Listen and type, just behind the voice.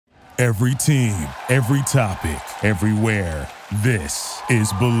Every team, every topic, everywhere. This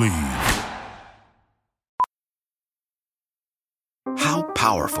is Believe. How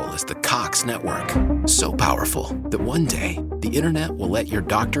powerful is the Cox network? So powerful that one day the internet will let your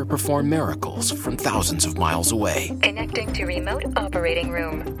doctor perform miracles from thousands of miles away. Connecting to remote operating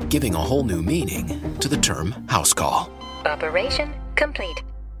room. Giving a whole new meaning to the term house call. Operation complete.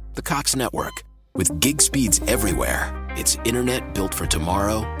 The Cox network. With gig speeds everywhere. It's internet built for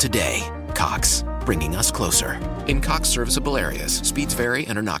tomorrow, today. Cox, bringing us closer. In Cox serviceable areas, speeds vary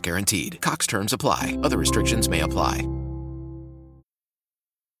and are not guaranteed. Cox terms apply. Other restrictions may apply.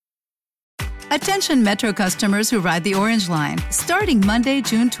 Attention Metro customers who ride the Orange Line. Starting Monday,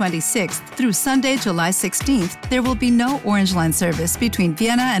 June 26th through Sunday, July 16th, there will be no Orange Line service between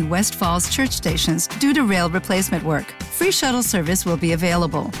Vienna and West Falls church stations due to rail replacement work. Free shuttle service will be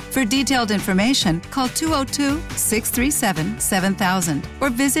available. For detailed information, call 202-637-7000 or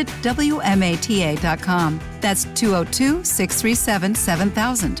visit WMATA.com. That's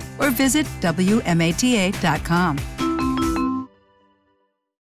 202-637-7000 or visit WMATA.com.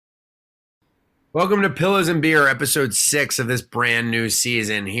 Welcome to Pillows and Beer, episode 6 of this brand new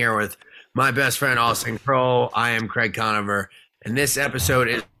season, here with my best friend, Austin Kroll. I am Craig Conover, and this episode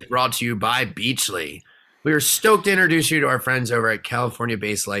is brought to you by Beachly. We are stoked to introduce you to our friends over at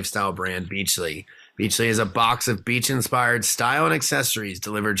California-based lifestyle brand Beachly. Beachly is a box of beach-inspired style and accessories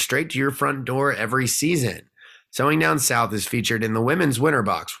delivered straight to your front door every season. Sewing Down South is featured in the women's winter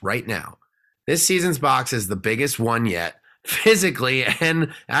box right now. This season's box is the biggest one yet, physically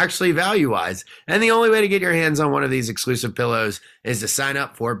and actually value-wise. And the only way to get your hands on one of these exclusive pillows is to sign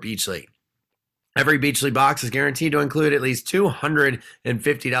up for Beachly. Every Beachly box is guaranteed to include at least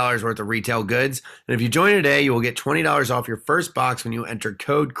 $250 worth of retail goods. And if you join today, you will get $20 off your first box when you enter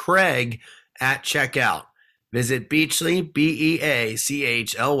code Craig at checkout. Visit Beachly,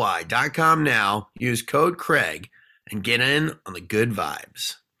 BEACHLY.com now. Use code Craig and get in on the good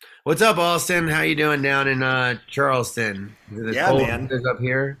vibes. What's up, Austin? How you doing down in Charleston? Is it cold man. Up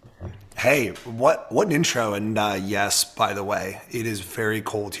here? Hey, what an intro. And yes, by the way, it is very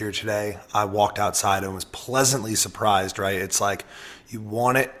cold here today. I walked outside and was pleasantly surprised, right? It's like you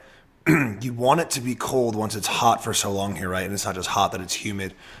want it you want it to be cold once it's hot for so long here, right? And it's not just hot, that it's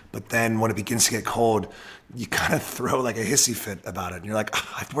humid. But then when it begins to get cold, you kind of throw like a hissy fit about it. And you're like, I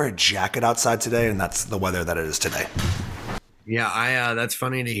have to wear a jacket outside today, and that's the weather that it is today. Yeah, that's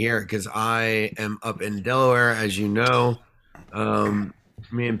funny to hear because I am up in Delaware, as you know.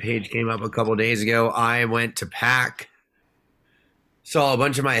 Me and Paige came up a couple days ago. I went to pack, saw a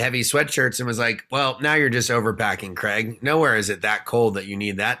bunch of my heavy sweatshirts, and was like, "Well, now you're just overpacking, Craig. Nowhere is it that cold that you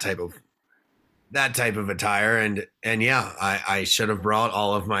need that type of attire." And yeah, I should have brought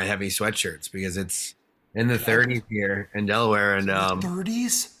all of my heavy sweatshirts because it's in the 30s here in Delaware. And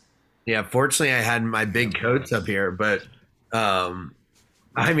 30s? Yeah, fortunately, I had my big coats up here, but.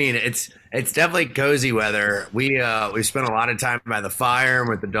 I mean, it's definitely cozy weather. We spent a lot of time by the fire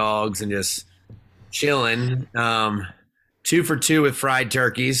with the dogs and just chilling. 2 for 2 with fried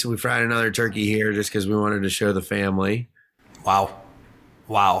turkeys. We fried another turkey here just because we wanted to show the family. Wow.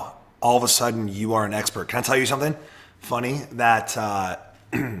 All of a sudden, you are an expert. Can I tell you something funny? That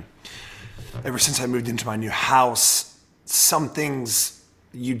ever since I moved into my new house, some things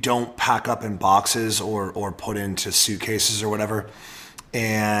you don't pack up in boxes or put into suitcases or whatever.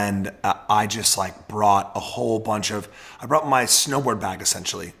 And I just like brought a whole bunch of, I brought my snowboard bag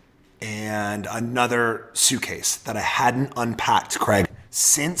essentially and another suitcase that I hadn't unpacked, Craig,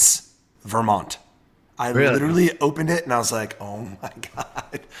 since Vermont. I literally opened it and I was like, oh my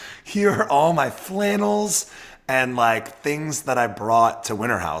God, here are all my flannels and like things that I brought to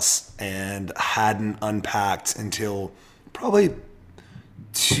Winter House and hadn't unpacked until probably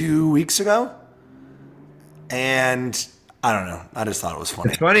 2 weeks ago. And I don't know. I just thought it was funny.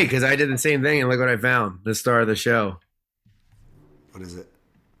 It's funny because I did the same thing and look what I found. The star of the show. What is it?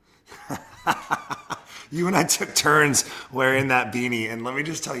 You and I took turns wearing that beanie. And let me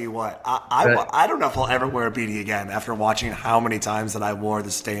just tell you what. I don't know if I'll ever wear a beanie again after watching how many times that I wore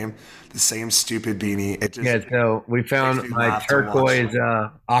the same stupid beanie. It just so we found my turquoise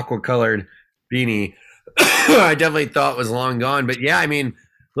aqua colored beanie. I definitely thought was long gone, but yeah, I mean,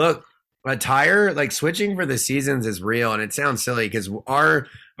 look, attire, like switching for the seasons is real, and it sounds silly because our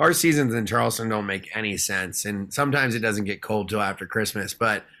seasons in Charleston don't make any sense, and sometimes it doesn't get cold till after Christmas,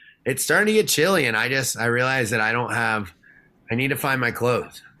 but it's starting to get chilly, and I realize that I need to find my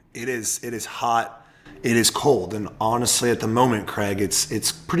clothes. It is hot, it is cold, and honestly, at the moment, Craig,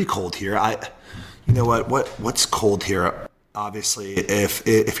 it's pretty cold here. You know what's cold here? Obviously,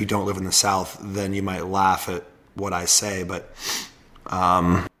 if you don't live in the South, then you might laugh at what I say, but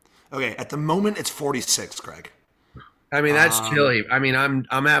Okay, at the moment it's 46, Greg. I mean, that's chilly. I mean, I'm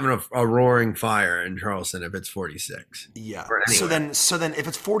having a roaring fire in Charleston if it's 46. Yeah. Anyway. So then if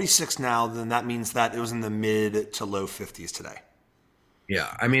it's 46 now, then that means that it was in the mid to low 50s today.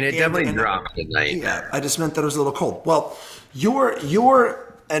 Yeah, I mean, it definitely dropped at night. Yeah, I just meant that it was a little cold. Well,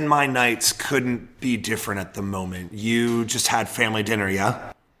 your and my nights couldn't be different at the moment. You just had family dinner,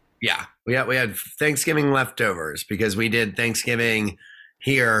 yeah? Yeah, we had Thanksgiving leftovers because we did Thanksgiving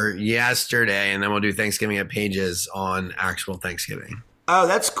here yesterday, and then we'll do Thanksgiving at Paige's on actual Thanksgiving. Oh,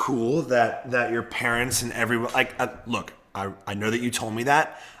 that's cool that your parents and everyone, like, look, I know that you told me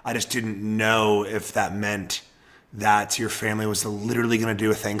that. I just didn't know if that meant that your family was literally going to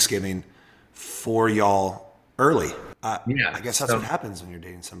do a Thanksgiving for y'all early. Yeah, I guess that's what happens when you're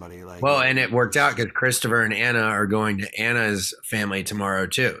dating somebody. And it worked out because Christopher and Anna are going to Anna's family tomorrow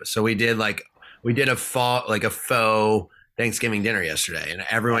too. So we did a faux Thanksgiving dinner yesterday, and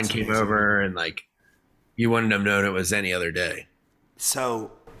everyone came over, and you wouldn't have known it was any other day.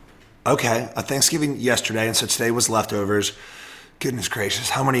 So, okay, a Thanksgiving yesterday, and so today was leftovers. Goodness gracious,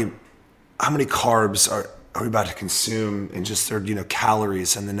 how many carbs are we about to consume in just their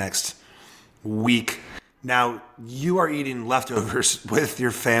calories in the next week? Now, you are eating leftovers with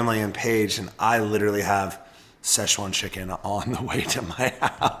your family and Paige, and I literally have Szechuan chicken on the way to my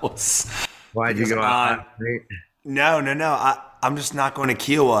house. Why'd you go out? No. I'm just not going to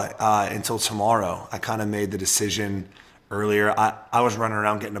Kiowa until tomorrow. I kind of made the decision earlier. I was running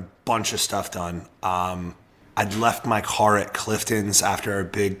around getting a bunch of stuff done. I'd left my car at Clifton's after our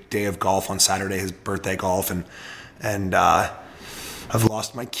big day of golf on Saturday, his birthday golf, and I've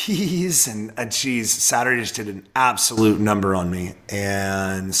lost my keys, and geez, Saturday just did an absolute number on me.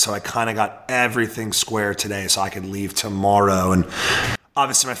 And so I kind of got everything square today so I could leave tomorrow. And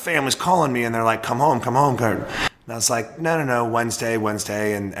obviously my family's calling me and they're like, come home. And I was like, no, Wednesday,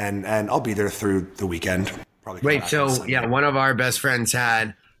 and I'll be there through the weekend. Probably. Wait, so yeah, one of our best friends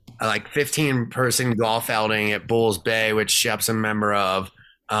had a 15-person golf outing at Bulls Bay, which Shep's a member of.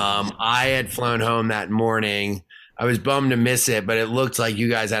 I had flown home that morning. I was bummed to miss it, but it looked like you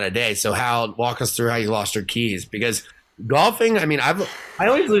guys had a day. So Hal, walk us through how you lost your keys, because golfing, I mean, I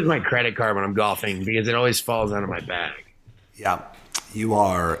always lose my credit card when I'm golfing because it always falls out of my bag. Yeah. You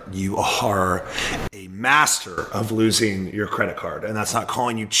are a master of losing your credit card. And that's not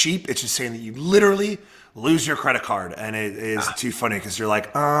calling you cheap. It's just saying that you literally lose your credit card. And it is too funny because you're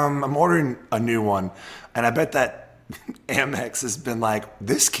like, I'm ordering a new one. And I bet that Amex has been like,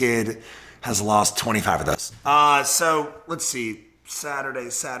 this kid has lost 25 of those. So let's see. Saturday.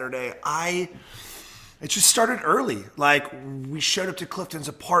 It just started early. We showed up to Clifton's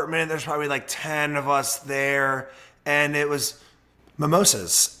apartment. There's probably 10 of us there. And it was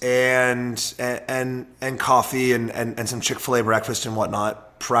mimosas and coffee and some Chick-fil-A breakfast and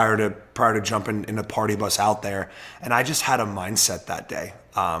whatnot prior to jumping in a party bus out there. And I just had a mindset that day,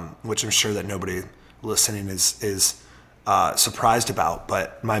 which I'm sure that nobody listening is surprised about.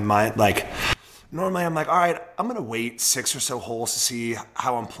 But my mind, normally I'm like, all right, I'm going to wait 6 or so holes to see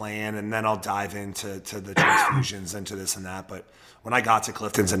how I'm playing, and then I'll dive into the transfusions, into this and that. But when I got to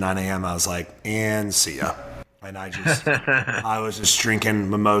Clifton's at 9 a.m., I was like, and see ya. And I was just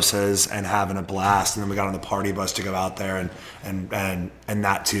drinking mimosas and having a blast. And then we got on the party bus to go out there, and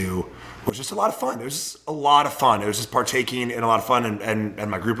that too was just a lot of fun. It was just a lot of fun. It was just partaking in a lot of fun,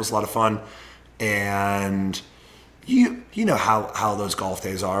 and my group was a lot of fun. And you know how those golf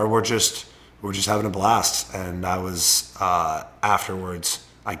days are. We're just having a blast. And I was afterwards,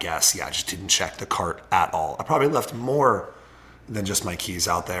 I guess, I just didn't check the cart at all. I probably left more than just my keys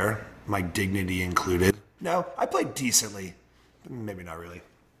out there, my dignity included. No, I played decently, but maybe not really.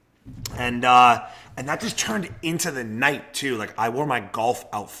 And that just turned into the night too. I wore my golf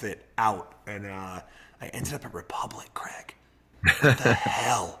outfit out, and I ended up at Republic, Craig. What the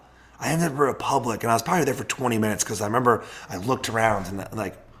hell? I ended up at Republic, and I was probably there for 20 minutes because I remember I looked around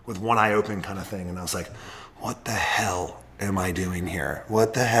and with one eye open kind of thing, and I was like, what the hell am I doing here?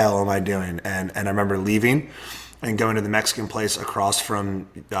 What the hell am I doing? And I remember leaving and going to the Mexican place across from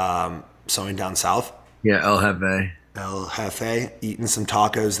Sewing Down South. Yeah, El Jefe, eating some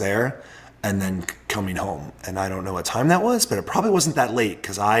tacos there, and then coming home. And I don't know what time that was, but it probably wasn't that late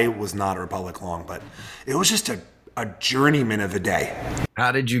because I was not at Republic long. But it was just a journeyman of a day.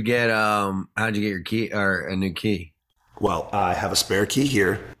 How did you get your key, or a new key? Well, I have a spare key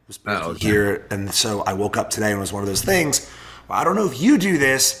here. Here, and so I woke up today and it was one of those things. Well, I don't know if you do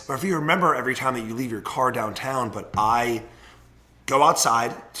this or if you remember every time that you leave your car downtown, but I go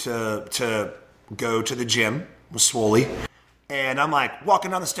outside to go to the gym with Swoley, and I'm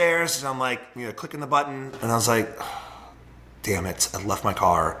walking down the stairs, and I'm clicking the button, and I was like, damn it, I left my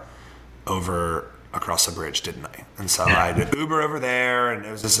car over across the bridge, didn't I? And so I had to Uber over there, and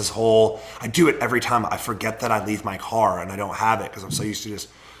it was just this whole, I do it every time. I forget that I leave my car and I don't have it because I'm so used to just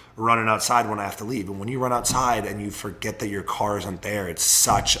running outside when I have to leave. And when you run outside and you forget that your car isn't there, it's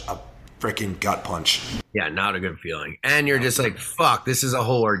such a freaking gut punch. Yeah, not a good feeling. And you're just like, fuck, this is a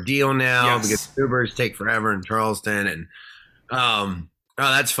whole ordeal now because Ubers take forever in Charleston. And oh,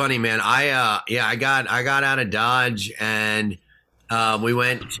 that's funny, man. I got out of Dodge, and we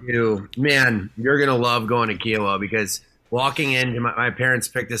went to, man, you're gonna love going to Kiowa, because walking in, my parents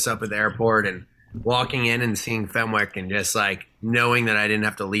picked us up at the airport, and walking in and seeing Fenwick and just like knowing that I didn't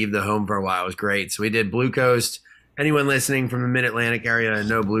have to leave the home for a while was great. So we did Blue Coast. Anyone listening from the Mid-Atlantic area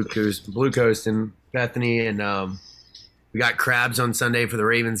know Blue Coast in Bethany, and we got crabs on Sunday for the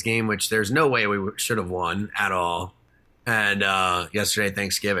Ravens game, which there's no way we should have won at all. And yesterday,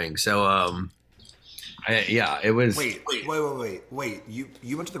 Thanksgiving. So it was. Wait!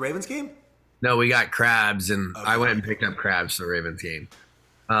 You went to the Ravens game? No, we got crabs, and I went and picked up crabs for the Ravens game.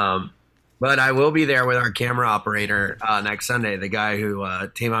 But I will be there with our camera operator next Sunday, the guy who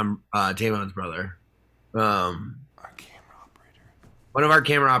Tamon's brother. Our camera operator. One of our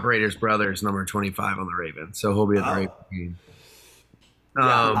camera operators' brothers, number 25 on the Ravens. So he'll be at the Ravens game.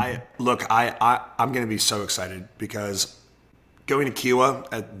 I'm going to be so excited because going to Kiowa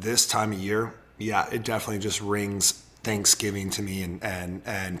at this time of year, it definitely just rings Thanksgiving to me.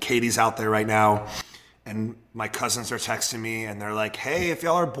 And Katie's out there right now, and my cousins are texting me, and they're like, hey, if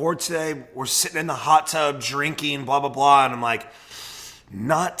y'all are bored today, we're sitting in the hot tub drinking, blah, blah, blah. And I'm like,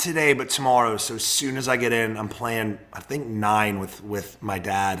 not today, but tomorrow. So as soon as I get in, I'm playing, I think 9 with my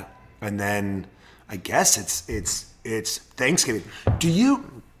dad. And then I guess it's Thanksgiving.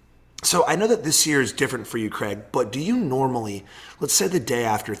 So I know that this year is different for you, Craig, but do you normally, let's say the day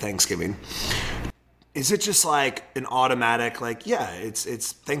after Thanksgiving, is it just like an automatic, like,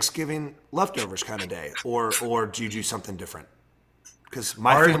 it's Thanksgiving leftovers kind of day, or do you do something different? Because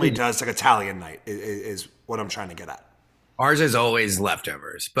my family does like Italian night is what I'm trying to get at. Ours is always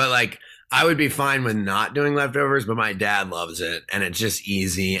leftovers, but like I would be fine with not doing leftovers, but my dad loves it, and it's just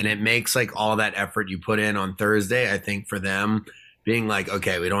easy, and it makes like all that effort you put in on Thursday, I think, for them being like,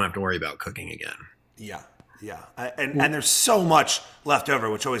 okay, we don't have to worry about cooking again. Yeah. And there's so much left over,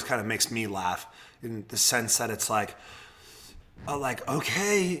 which always kind of makes me laugh in the sense that it's like,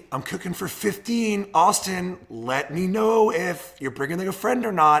 okay, I'm cooking for 15. Austin, let me know if you're bringing like a friend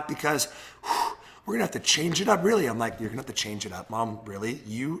or not, because we're going to have to change it up. Really? I'm like, you're going to have to change it up, Mom. Really?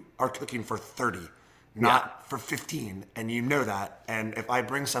 You are cooking for 30, not for 15. And you know that. And if I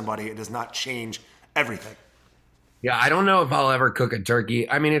bring somebody, it does not change everything. Yeah, I don't know if I'll ever cook a turkey.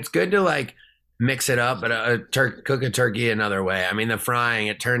 I mean, it's good to like mix it up, but cook a turkey another way. I mean, the frying,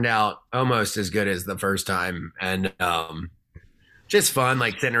 it turned out almost as good as the first time. And just fun,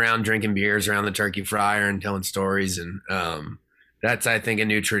 like sitting around drinking beers around the turkey fryer and telling stories. And that's, I think, a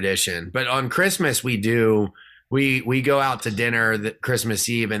new tradition. But on Christmas, we go out to dinner Christmas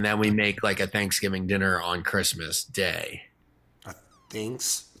Eve, and then we make like a Thanksgiving dinner on Christmas Day. A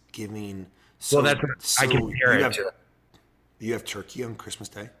Thanksgiving. So I can compare it to. You have turkey on Christmas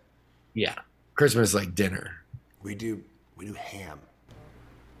Day? Yeah. Christmas like dinner. We do ham.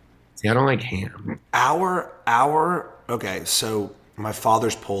 See, I don't like ham. Okay, so my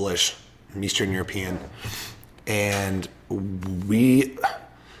father's Polish, I'm Eastern European, and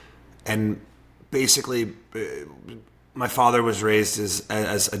basically my father was raised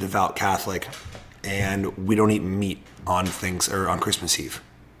as a devout Catholic, and we don't eat meat on Christmas Eve.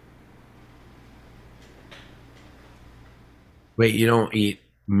 Wait, you don't eat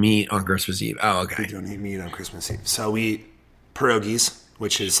meat on Christmas Eve? Oh, okay. We don't eat meat on Christmas Eve. So we eat pierogies,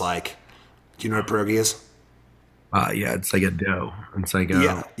 which is like, do you know what a pierogi is? Yeah, it's like a dough. It's like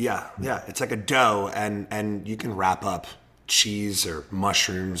a yeah. It's like a dough, and you can wrap up cheese or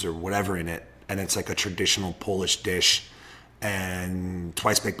mushrooms or whatever in it, and it's like a traditional Polish dish, and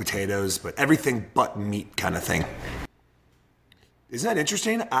twice baked potatoes, but everything but meat kind of thing. Isn't that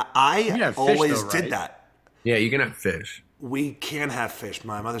interesting? I always did that. Yeah, you can have fish. We can have fish.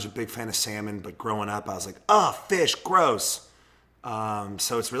 My mother's a big fan of salmon, but growing up, I was like, fish, gross.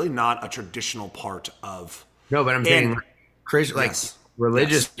 So it's really not a traditional part of. No, but I'm saying,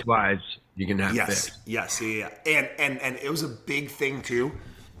 religious-wise, you can have fish. Yes, yeah. And it was a big thing too,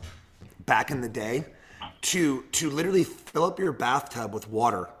 back in the day, to literally fill up your bathtub with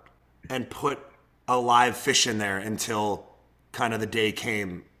water and put a live fish in there until kind of the day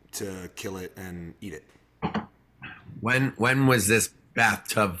came to kill it and eat it. When was this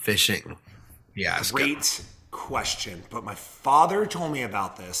bathtub fishing? Yeah, great question. But my father told me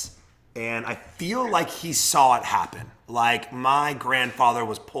about this, And I feel like he saw it happen. Like, my grandfather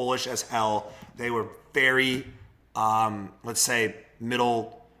was Polish as hell. They were very, let's say,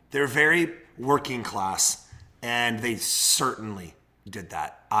 they're very working class, and they certainly did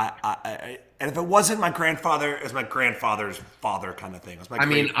that. And if it wasn't my grandfather, it was my grandfather's father kind of thing. It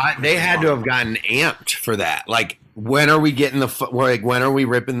was they had to have gotten amped for that. Like, when are we getting when are we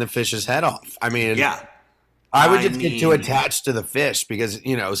ripping the fish's head off? I mean, yeah. I would just get too attached to the fish because,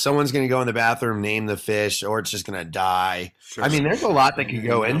 someone's going to go in the bathroom, name the fish, or it's just going to die. Sure, there's a lot that could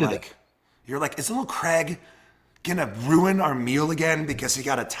go into that. You're like, is little Craig going to ruin our meal again because he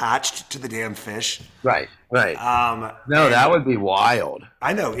got attached to the damn fish? Right. No, that would be wild.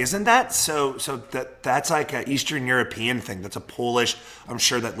 I know, isn't that? So that's like an Eastern European thing. That's a Polish. I'm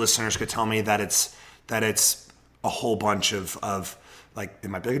sure that listeners could tell me that it's a whole bunch of like, it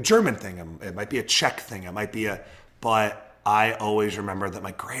might be like a German thing. It might be a Czech thing. It might be but I always remember that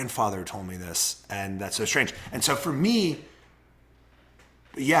my grandfather told me this, and that's so strange. And so for me,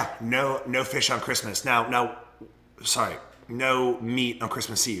 yeah, no fish on Christmas. Now, sorry, no meat on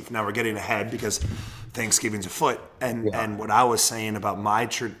Christmas Eve. Now we're getting ahead because Thanksgiving's afoot. And what I was saying about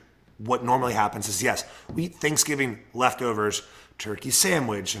what normally happens is, yes, we eat Thanksgiving leftovers, turkey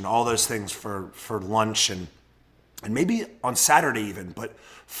sandwich, and all those things for lunch and maybe on Saturday even. But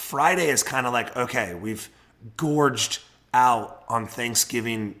Friday is kind of like, okay, we've gorged out on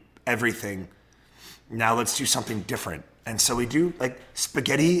Thanksgiving everything. Now let's do something different. And so we do like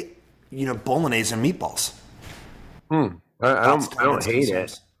spaghetti, bolognese and meatballs. I don't hate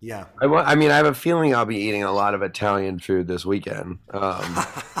it. Yeah. I have a feeling I'll be eating a lot of Italian food this weekend.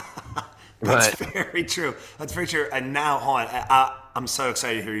 That's very true. That's very true. And now, hold on. I'm so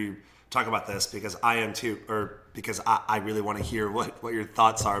excited to hear you talk about this because I am too, or because I really want to hear what your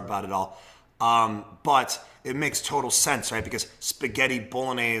thoughts are about it all. But it makes total sense, right? Because spaghetti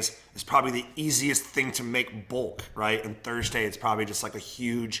bolognese is probably the easiest thing to make bulk, right? And Thursday, it's probably just like a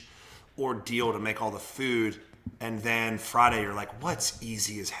huge ordeal to make all the food. And then Friday, you're like, what's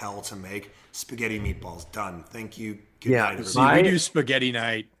easy as hell to make? Spaghetti meatballs, done. Thank you. Good night. See, we do spaghetti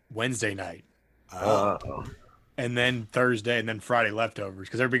night Wednesday night. And then Thursday, and then Friday leftovers.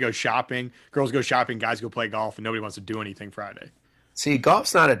 Because everybody goes shopping. Girls go shopping, guys go play golf, and nobody wants to do anything Friday. See,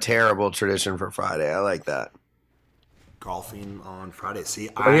 golf's not a terrible tradition for Friday. I like that. Golfing on Friday. See,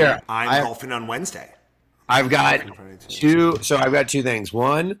 I'm golfing on Wednesday. I've got two things.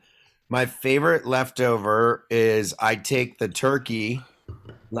 One, my favorite leftover is I take the turkey,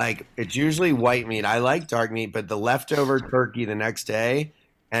 like it's usually white meat. I like dark meat, but the leftover turkey the next day,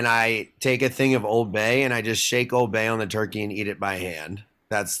 and I take a thing of Old Bay and I just shake Old Bay on the turkey and eat it by hand.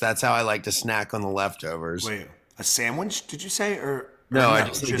 That's how I like to snack on the leftovers. Wait, a sandwich? Did you say No, I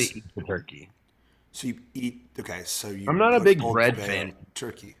just like to eat the turkey. So you eat I'm not a big bread fan.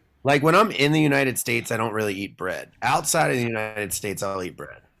 Turkey. Like when I'm in the United States, I don't really eat bread. Outside of the United States, I'll eat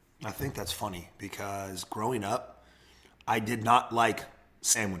bread. I think that's funny because growing up, I did not like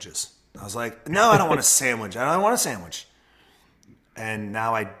sandwiches. I was like, no, I don't want a sandwich. I don't want a sandwich. And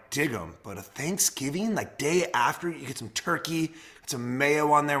now I dig them. But a Thanksgiving, like day after, you get some turkey, get some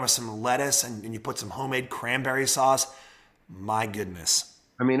mayo on there with some lettuce, and you put some homemade cranberry sauce. My goodness.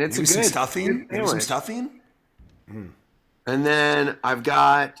 I mean, it's maybe a good some stuffing. Maybe some stuffing. And then I've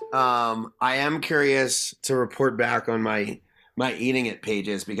got, I am curious to report back on my eating it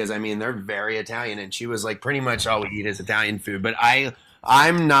pages because I mean, they're very Italian and she was like, pretty much all we eat is Italian food. But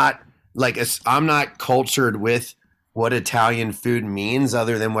I'm not cultured with what Italian food means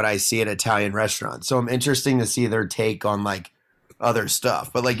other than what I see at Italian restaurants. So I'm interesting to see their take on like other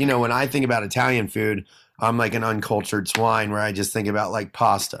stuff. But like, when I think about Italian food, I'm like an uncultured swine where I just think about like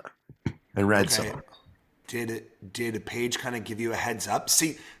pasta and red sauce. Did a page kind of give you a heads up?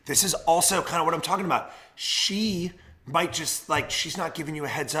 See, this is also kind of what I'm talking about. She might just she's not giving you a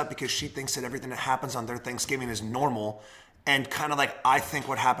heads up because she thinks that everything that happens on their Thanksgiving is normal. And kind of like, I think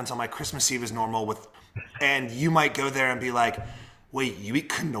what happens on my Christmas Eve is normal and you might go there and be like, wait, you eat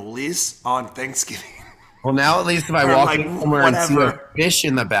cannolis on Thanksgiving? Well, now at least if I walk in somewhere and see a fish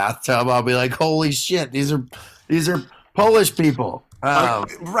in the bathtub, I'll be like, holy shit, these are Polish people.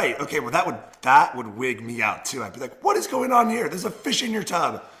 Right. Okay. Well, that would wig me out too. I'd be like, what is going on here? There's a fish in your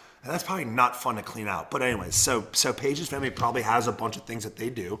tub. And that's probably not fun to clean out. But anyways, so Paige's family probably has a bunch of things that they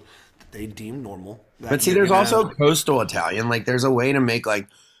do that they deem normal. But see, there's also coastal Italian. Like there's a way to make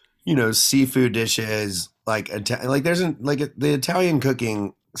seafood dishes. The Italian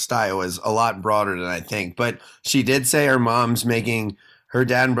cooking style is a lot broader than I think. But she did say her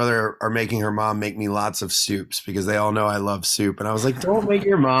dad and brother are making her mom make me lots of soups because they all know I love soup. And I was like, don't make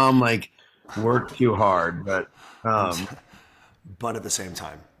your mom work too hard. But at the same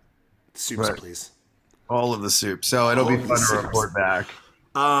time, Soups, Right. please. All of the soup. So it'll be All of the fun to soups. report back.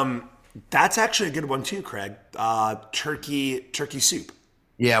 That's actually a good one too, Craig. Turkey soup.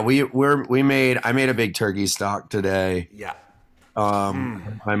 Yeah, I made a big turkey stock today. Yeah.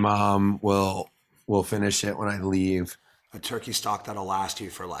 My mom will finish it when I leave. A turkey stock that'll last you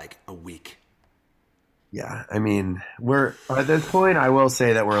for like a week. Yeah, I mean, we're at this point. I will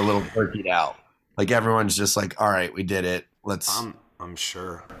say that we're a little turkeyed out. Like everyone's just like, all right, we did it. Let's. I'm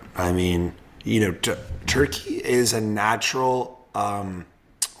sure. I mean, turkey is a natural.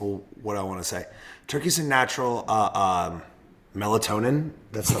 What do I want to say? Turkey's a natural melatonin.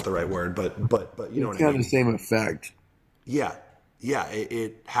 That's not the right word, but you know what I mean. The same effect. Yeah.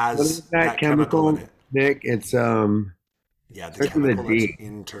 It has What is that chemical in chemical, it. Nick? It's Yeah, the starts with a chemical that's D.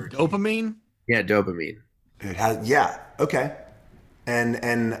 in turkey. Dopamine? Yeah, dopamine. It has, yeah, okay.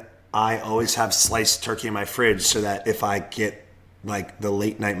 And I always have sliced turkey in my fridge so that if I get like the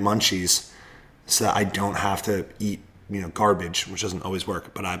late night munchies, so that I don't have to eat, garbage, which doesn't always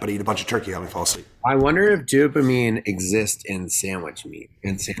work. But I eat a bunch of turkey, help me fall asleep. I wonder if dopamine exists in sandwich meat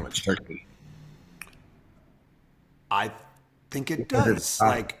and sandwich turkey. I think it does.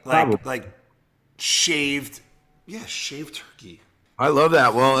 Probably. Like shaved turkey. I love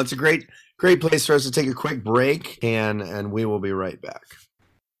that. Well, it's a great place for us to take a quick break, and we will be right back.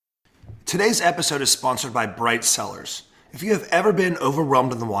 Today's episode is sponsored by Bright Cellars. If you have ever been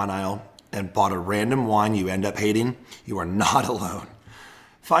overwhelmed in the wine aisle and bought a random wine you end up hating, you are not alone.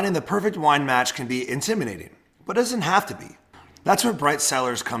 Finding the perfect wine match can be intimidating, but it doesn't have to be. That's where Bright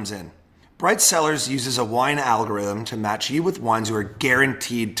Cellars comes in. Bright Cellars uses a wine algorithm to match you with wines you are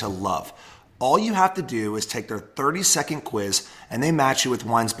guaranteed to love. All you have to do is take their 30-second quiz, and they match you with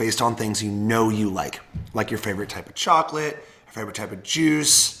wines based on things you know you like your favorite type of chocolate, your favorite type of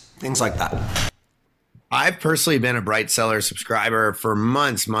juice, things like that. I've personally been a Bright Cellar subscriber for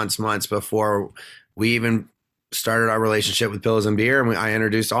months before we even started our relationship with Pillows and Beer, and I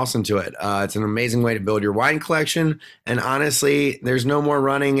introduced Austin to it. It's an amazing way to build your wine collection, and honestly, there's no more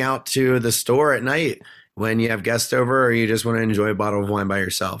running out to the store at night when you have guests over or you just want to enjoy a bottle of wine by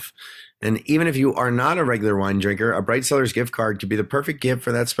yourself. And even if you are not a regular wine drinker, a Bright Cellars gift card could be the perfect gift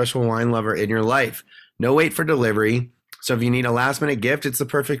for that special wine lover in your life. No wait for delivery. So if you need a last-minute gift, it's the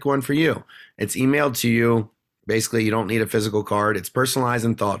perfect one for you. It's emailed to you. Basically, you don't need a physical card. It's personalized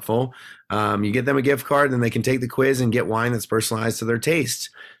and thoughtful. You get them a gift card, then they can take the quiz and get wine that's personalized to their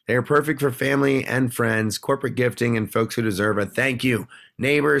taste. They are perfect for family and friends, corporate gifting, and folks who deserve a thank you.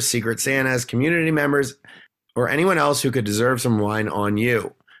 Neighbors, Secret Santas, community members, or anyone else who could deserve some wine on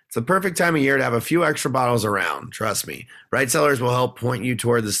you. It's the perfect time of year to have a few extra bottles around. Trust me. Bright Cellars will help point you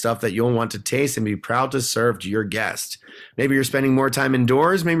toward the stuff that you'll want to taste and be proud to serve to your guests. Maybe you're spending more time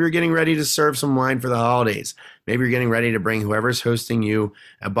indoors. Maybe you're getting ready to serve some wine for the holidays. Maybe you're getting ready to bring whoever's hosting you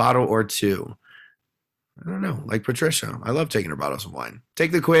a bottle or two. I don't know, like Patricia. I love taking her bottles of wine.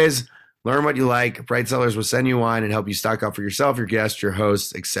 Take the quiz, learn what you like. Bright Cellars will send you wine and help you stock up for yourself, your guests, your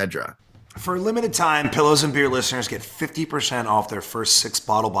hosts, etc. For a limited time, Pillows and Beer listeners get 50% off their first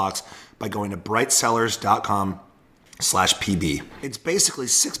 6-bottle box by going to brightcellars.com/PB. It's basically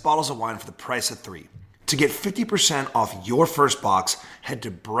 6 bottles of wine for the price of 3. To get 50% off your first box, head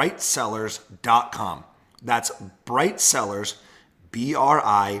to brightcellars.com. That's Bright Cellars,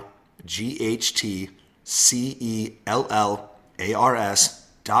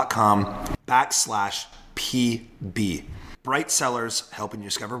 BrightCellars.com/PB. Bright Cellars, helping you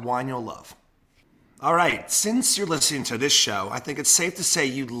discover wine you'll love. All right, since you're listening to this show, I think it's safe to say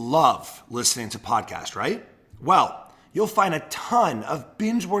you love listening to podcasts, right? Well, you'll find a ton of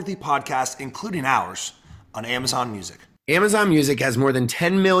binge-worthy podcasts, including ours, on Amazon Music. Amazon Music has more than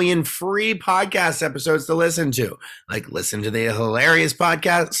 10 million free podcast episodes to listen to. Like listen to the hilarious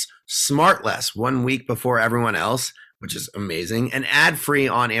podcasts Smartless 1 week before everyone else, which is amazing, and ad-free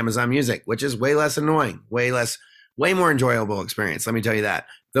on Amazon Music, which is way less annoying, way more enjoyable experience. Let me tell you that.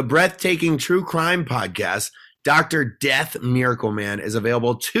 The breathtaking true crime podcast, Dr. Death Miracle Man, is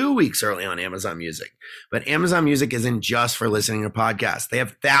available 2 weeks early on Amazon Music. But Amazon Music isn't just for listening to podcasts. They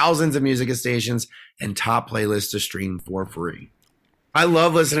have thousands of music stations and top playlists to stream for free. I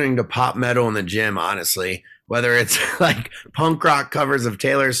love listening to pop metal in the gym, honestly, whether it's like punk rock covers of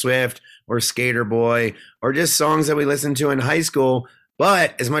Taylor Swift or Skater Boy or just songs that we listened to in high school.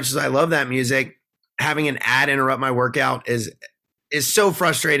 But as much as I love that music, having an ad interrupt my workout is so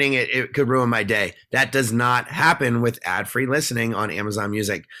frustrating. It could ruin my day. That does not happen with ad-free listening on Amazon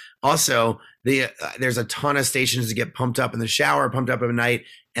Music. Also, there's a ton of stations to get pumped up in the shower, pumped up at night.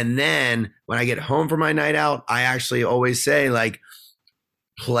 And then when I get home from my night out, I actually always say like,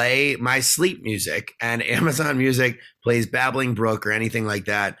 play my sleep music, and Amazon Music plays Babbling Brook or anything like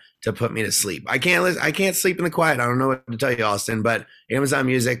that. to put me to sleep. I can't sleep in the quiet. I don't know what to tell you, Austin, but Amazon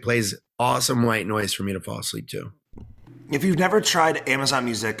Music plays awesome white noise for me to fall asleep to. If you've never tried Amazon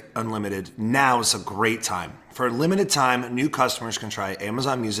Music Unlimited, now is a great time. For a limited time, new customers can try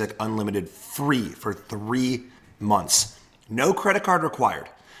Amazon Music Unlimited free for 3 months. No credit card required.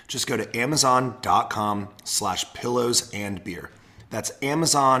 Just go to amazon.com/pillowsandbeer. That's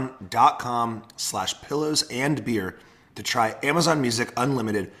amazon.com/pillowsandbeer to try Amazon Music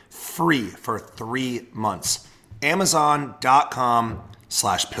Unlimited free for 3 months.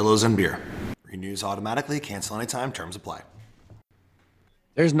 Amazon.com/pillowsandbeer. Renews automatically, cancel anytime, terms apply.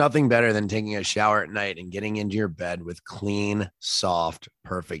 There's nothing better than taking a shower at night and getting into your bed with clean, soft,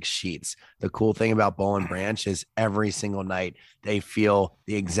 perfect sheets. The cool thing about Boll and Branch is every single night they feel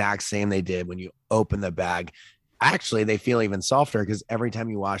the exact same they did when you open the bag. Actually, they feel even softer because every time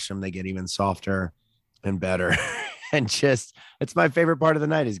you wash them, they get even softer and better. And just, it's my favorite part of the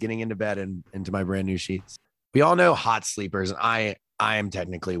night is getting into bed and into my brand new sheets. We all know hot sleepers, and I am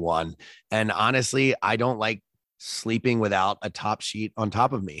technically one. And honestly, I don't like sleeping without a top sheet on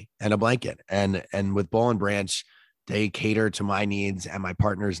top of me and a blanket. And with Boll and Branch, they cater to my needs and my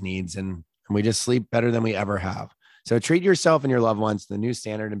partner's needs, and we just sleep better than we ever have. So treat yourself and your loved ones to the new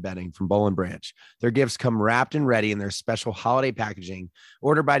standard in bedding from Boll and Branch. Their gifts come wrapped and ready in their special holiday packaging.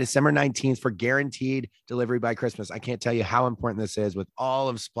 Order by December 19th for guaranteed delivery by Christmas. I can't tell you how important this is with all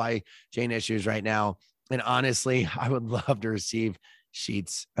of supply chain issues right now. And honestly, I would love to receive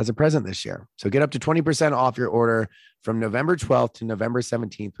sheets as a present this year. So get up to 20% off your order from November 12th to November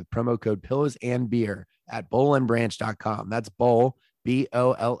 17th with promo code Pillows and Beer at bowlandbranch.com. That's Boll,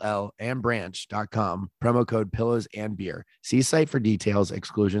 BOLL, and branch.com. Promo code Pillows and Beer. See site for details.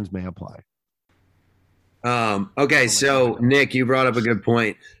 Exclusions may apply. Okay, so Nick, you brought up a good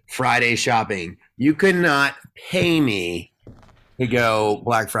point. Friday shopping. You could not pay me to go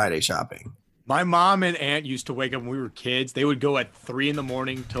Black Friday shopping. My mom and aunt used to wake up when we were kids. They would go at 3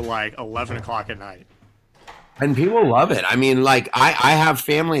 a.m. to like 11 o'clock at night. And people love it. I mean, like I have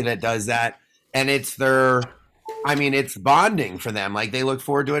family that does that, and it's it's bonding for them. Like they look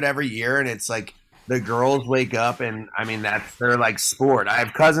forward to it every year, and it's like the girls wake up, and I mean that's their like sport. I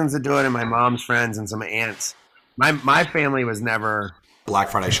have cousins that do it, and my mom's friends, and some aunts. My family was never Black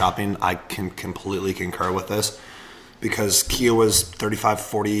Friday shopping. I can completely concur with this because Kia was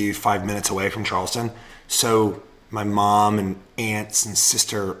 45 minutes away from Charleston. So my mom and aunts and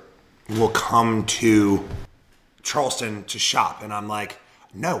sister will come to Charleston to shop, and I'm like,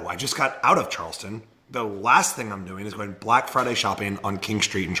 no, I just got out of Charleston. The last thing I'm doing is going Black Friday shopping on King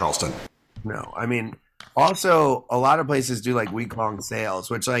Street in Charleston. No, I mean, also a lot of places do like week-long sales,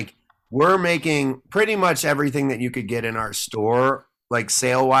 which like we're making pretty much everything that you could get in our store, like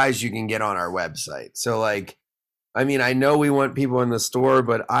sale-wise, you can get on our website. So like, I mean, I know we want people in the store,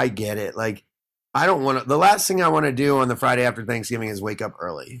 but I get it. Like, I don't want to, the last thing I want to do on the Friday after Thanksgiving is wake up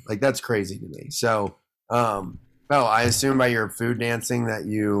early. Like, that's crazy to me. So, I assume by your food dancing that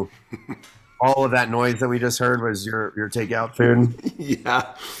you, all of that noise that we just heard was your takeout food.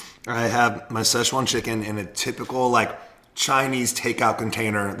 Yeah. I have my Szechuan chicken in a typical, like, Chinese takeout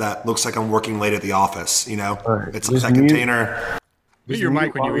container that looks like I'm working late at the office, you know? Right. It's like that container. Mute your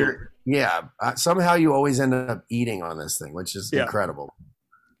mic when you eat. Yeah, somehow you always end up eating on this thing, which is incredible.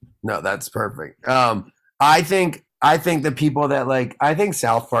 No, that's perfect. I think the people that I think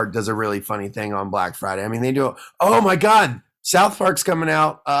South Park does a really funny thing on Black Friday. I mean, they do. Oh my God, South Park's coming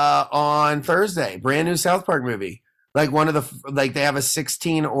out on Thursday. Brand new South Park movie. Like one of the they have a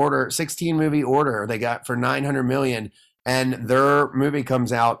 16 movie order they got for $900 million, and their movie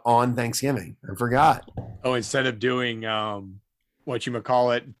comes out on Thanksgiving. I forgot. Oh, instead of doing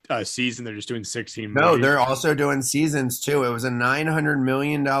season, they're just doing 16 movies. No, they're also doing seasons too. It was a $900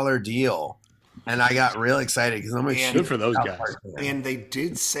 million deal, and I got real excited because I'm good for those guys. And they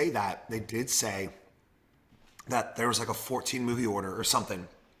did say that. They did say that there was like a 14 movie order or something.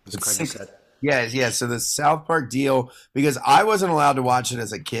 As Craig said. Yeah. So the South Park deal, because I wasn't allowed to watch it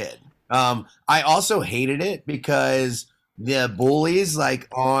as a kid. I also hated it because the bullies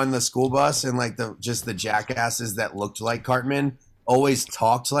on the school bus and the jackasses that looked like Cartman always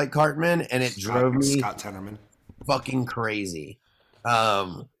talked like Cartman, and it drove me Scott Tenorman fucking crazy.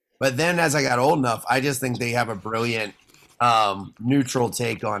 But then as I got old enough, I just think they have a brilliant neutral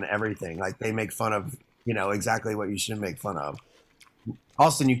take on everything. Like they make fun of, exactly what you should make fun of.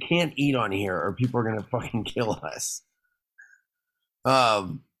 Austin, you can't eat on here or people are gonna fucking kill us.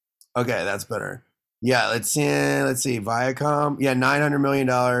 Okay, that's better. Yeah, let's see. Viacom. Yeah, $900 million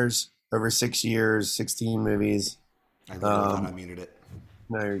over 6 years, 16 movies. I thought I muted it.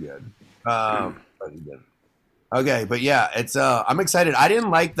 No, you're good. You're good. Okay, but yeah, it's I'm excited. I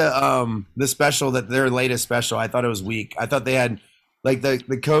didn't like the special that their latest special. I thought it was weak. I thought they had like the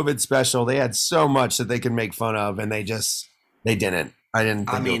COVID special. They had so much that they could make fun of, and they didn't. I didn't.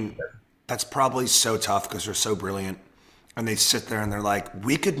 Think I mean, that's probably so tough because they're so brilliant, and they sit there and they're like,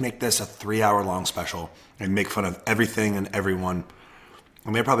 we could make this a 3-hour long special and make fun of everything and everyone,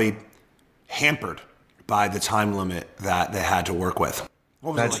 and they're probably hampered by the time limit that they had to work with.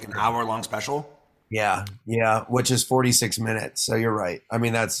 What was it, like an hour-long special? Yeah, which is 46 minutes. So you're right. I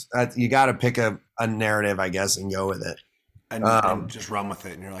mean, that's you got to pick a narrative, I guess, and go with it. And just run with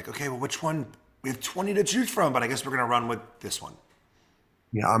it. And you're like, okay, well, which one? We have 20 to choose from, but I guess we're going to run with this one.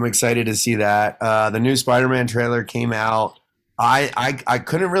 Yeah, I'm excited to see that. The new Spider-Man trailer came out. I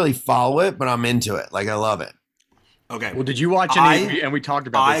couldn't really follow it, but I'm into it. Like, I love it. Okay. Well, did you watch any? And we talked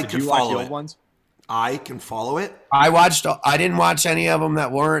about this. Did you watch the old ones? I can follow it. I didn't watch any of them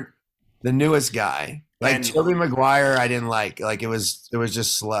that weren't the newest guy. Like Tobey Maguire, I didn't like. Like it was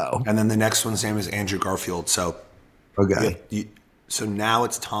just slow. And then the next one's name is Andrew Garfield. So okay. So now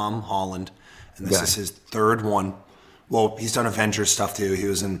it's Tom Holland, and this is his third one. Well, he's done Avengers stuff too. He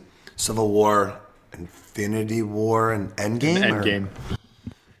was in Civil War, Infinity War, and Endgame.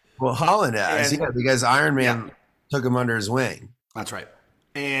 Well, Holland has, because Iron Man took him under his wing. That's right.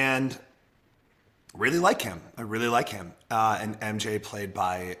 And really like him. I really like him. And MJ, played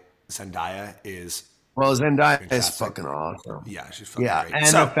by Zendaya, is Zendaya is fucking awesome. Yeah, she's fucking great. And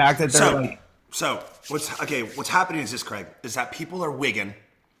the fact that they're So what's happening is this, Craig, is that people are wigging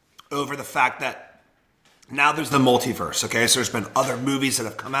over the fact that now there's the multiverse, okay? So there's been other movies that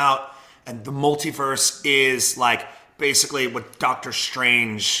have come out, and the multiverse is like basically what Doctor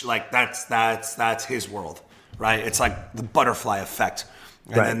Strange, like that's his world, right? It's like the butterfly effect.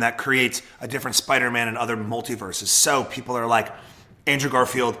 And then that creates a different Spider-Man in other multiverses. So people are like, Andrew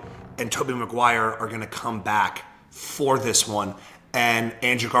Garfield and Tobey Maguire are going to come back for this one. And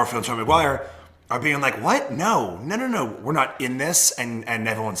Andrew Garfield and Tobey Maguire are being like, what? No. We're not in this. And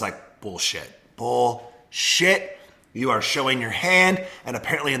everyone's like, bullshit. You are showing your hand. And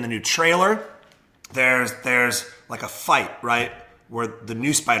apparently in the new trailer, there's like a fight, right? Where the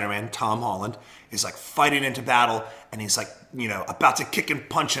new Spider-Man, Tom Holland, is like fighting into battle. And he's like, about to kick and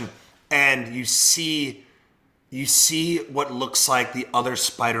punch him. And you see what looks like the other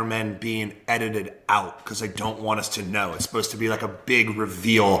Spider-Men being edited out because they don't want us to know. It's supposed to be like a big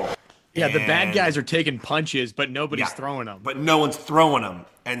reveal. Yeah, the bad guys are taking punches, but nobody's throwing them. But no one's throwing them.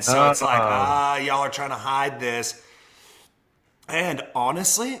 And so it's like, y'all are trying to hide this. And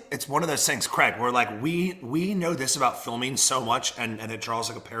honestly, it's one of those things, Craig, where like we know this about filming so much and it draws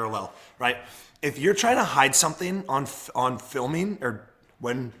like a parallel, right? If you're trying to hide something on filming or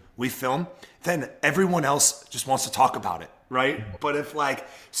when we film, then everyone else just wants to talk about it, right? But if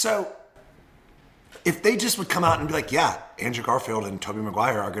they just would come out and be like, yeah, Andrew Garfield and Tobey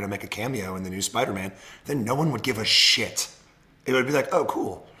Maguire are going to make a cameo in the new Spider-Man, then no one would give a shit. It would be like, oh,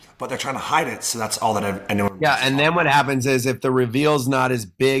 cool. But they're trying to hide it, so that's all that anyone. Yeah, and then what happens is if the reveal's not as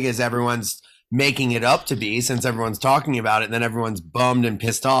big as everyone's making it up to be, since everyone's talking about it, then everyone's bummed and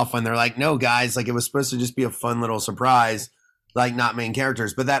pissed off when they're like, no, guys, like it was supposed to just be a fun little surprise, like not main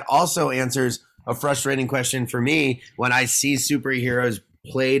characters. But that also answers a frustrating question for me when I see superheroes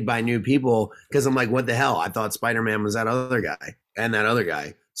played by new people, because I'm like, what the hell? I thought Spider-Man was that other guy and that other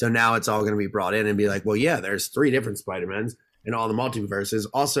guy. So now it's all going to be brought in and be like, well, yeah, there's 3 different Spider-Mans in all the multiverses.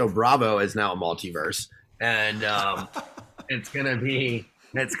 Also, Bravo is now a multiverse, and it's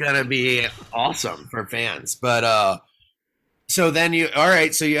gonna be awesome for fans. But so you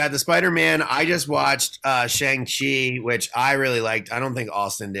had the Spider-Man. I just watched Shang-Chi, which I really liked. I don't think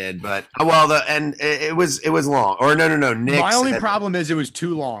Austin did, but it was long. Or no. Nick. My only problem is it was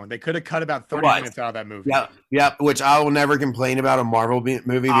too long. They could have cut about 30 minutes out of that movie. Yeah. Which I will never complain about a Marvel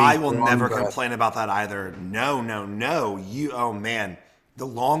movie. I will never complain about that either. No. Oh man, the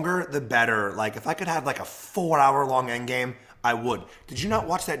longer the better. Like if I could have like a 4-hour long Endgame, I would. Did you not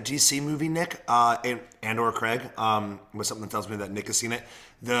watch that DC movie, Nick, and or Craig? Was something that tells me that Nick has seen it.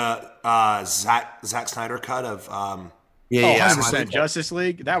 The Zack Snyder cut of 100% Justice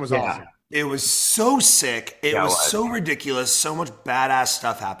League. That was awesome. It was so sick. It was so ridiculous. So much badass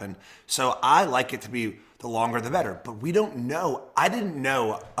stuff happened. So I like it to be the longer the better. But we don't know. I didn't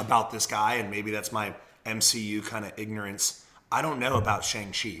know about this guy, and maybe that's my MCU kind of ignorance. I don't know about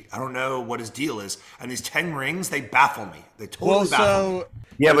Shang-Chi. I don't know what his deal is. And these 10 rings, they baffle me. They totally baffle me.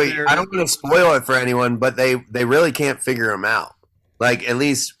 Yeah, but I don't want to spoil it for anyone, but they really can't figure him out. Like, at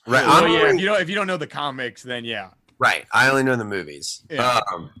least... Right, if you don't know the comics, then yeah. Right. I only know the movies. Yeah.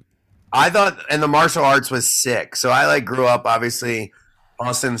 I thought... And the martial arts was sick. So I, grew up, obviously,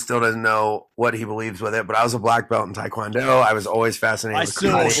 Austin still doesn't know what he believes with it, but I was a black belt in Taekwondo. I was always fascinated I with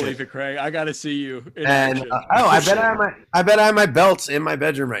still don't karate. believe it, Craig. I got to see you in And action. I bet I have my belts in my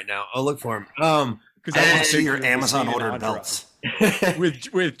bedroom right now. I'll look for them. Because I want to see your Amazon ordered belts.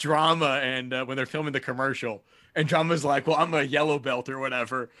 with Drama and when they're filming the commercial. And Drama's like, well, I'm a yellow belt or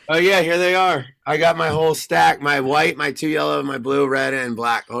whatever. Oh, yeah, here they are. I got my whole stack, my white, my 2 yellow, my blue, red, and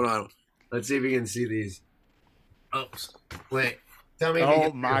black. Hold on. Let's see if you can see these. Oh, wait. Tell me.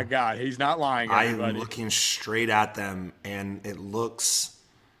 Oh, my God. He's not lying, everybody. I'm looking straight at them, and it looks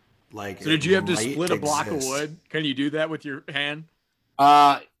like So did you have to split a block of wood? Can you do that with your hand?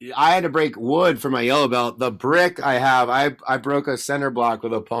 I had to break wood for my yellow belt. The brick I have, I broke a center block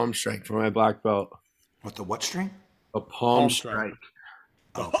with a palm strike for my black belt. With the what string? A palm strike.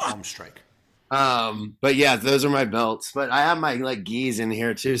 Oh, palm strike. But yeah, those are my belts. But I have my like gis in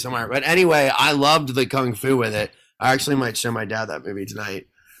here too somewhere. But anyway, I loved the kung fu with it. I actually might show my dad that movie tonight.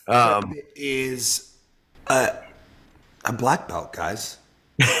 It is a black belt, guys.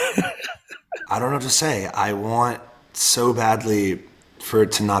 I don't know what to say. I want so badly for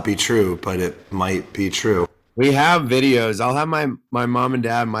it to not be true, but it might be true. We have videos. I'll have my mom and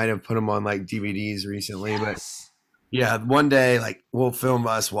dad might have put them on like DVDs recently, but yeah, one day like we'll film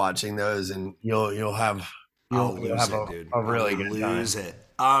us watching those, and you'll have a really good time. Lose it.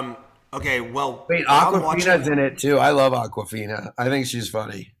 Okay, well, wait, Aquafina's in it too. I love Aquafina. I think she's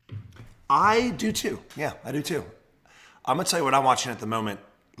funny. I do too. Yeah, I do too. I'm gonna tell you what I'm watching at the moment.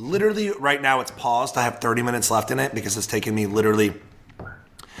 Literally right now, it's paused. I have 30 minutes left in it because it's taken me literally.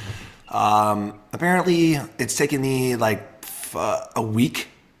 Apparently, it's taken me like a week.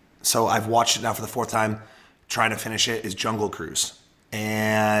 So I've watched it now for the 4th time. Trying to finish it is Jungle Cruise.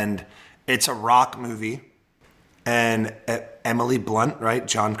 And it's a rock movie. And Emily Blunt, right?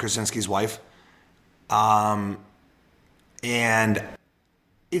 John Krasinski's wife. And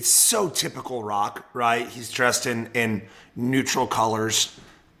it's so typical rock, right? He's dressed in neutral colors.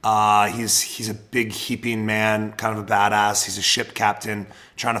 He's a big heaping man, kind of a badass. He's a ship captain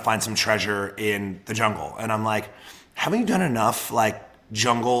trying to find some treasure in the jungle. And I'm like, haven't you done enough like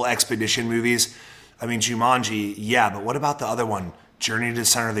jungle expedition movies? I mean, Jumanji, yeah, but what about the other one, Journey to the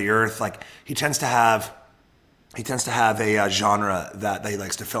Center of the Earth? Like he tends to have a genre that he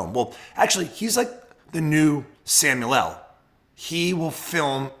likes to film. Well, actually, he's like the new Samuel L. He will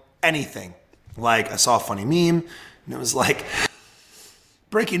film anything. Like I saw a funny meme, and it was like,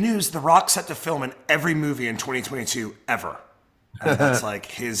 breaking news, The Rock's set to film in every movie in 2022 ever. And that's like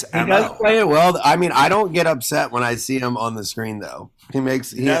his MO. He does play it well. I mean, I don't get upset when I see him on the screen, though.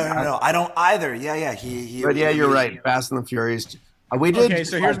 No, I don't either. Yeah. But yeah, you're right. Fast and the Furious. We did. Okay,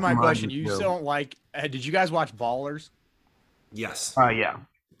 so here's my question. You still don't like, did you guys watch Ballers? Yes. Yeah.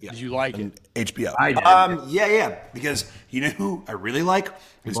 Did you like it? HBO. I did. Yeah. Because you know who I really like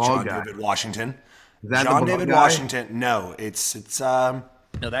is John David Washington. Is that John the David guy? Washington. No, it's No,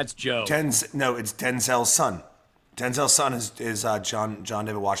 that's Joe. it's Denzel's son. Denzel's son is John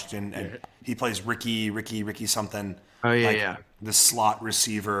David Washington, and he plays Ricky something. Oh yeah. The slot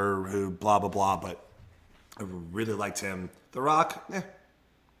receiver who blah blah blah. But I really liked him. The Rock.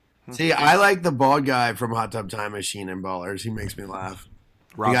 See, I like the bald guy from Hot Tub Time Machine and Ballers. He makes me laugh.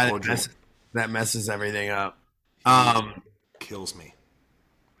 Rock that messes everything up. Kills me.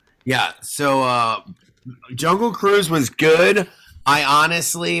 Yeah. So Jungle Cruise was good. I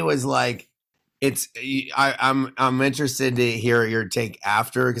honestly was like, I'm interested to hear your take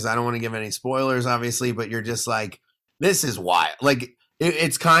after, because I don't want to give any spoilers, obviously, but you're just like, this is wild. Like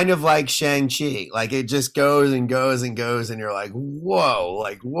it's kind of like Shang-Chi. Like it just goes and goes and goes, and you're like, whoa,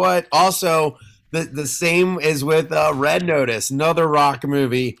 like what? Also, the same is with Red Notice, another rock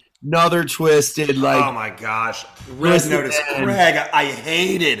movie, another twisted like. Oh my gosh, Red Notice, Craig, I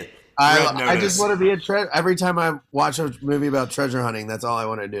hated. I just want to be a treasure. Every time I watch a movie about treasure hunting, that's all I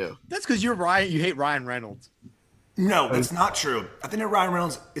want to do. That's because you hate Ryan Reynolds. No, that's not true. I think that Ryan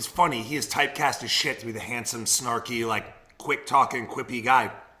Reynolds is funny. He is typecast as shit to be the handsome, snarky, like quick talking, quippy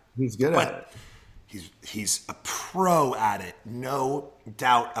guy. He's good at it. He's a pro at it, no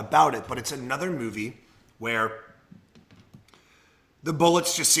doubt about it. But it's another movie where the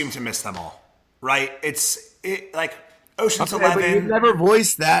bullets just seem to miss them all. Right? It's like Ocean's 11. But you've never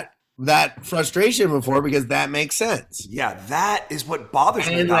voiced that frustration before, because that makes sense. Yeah, that is what bothers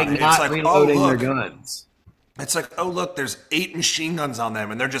me about it. Not reloading their guns. It's like, oh, look, there's 8 machine guns on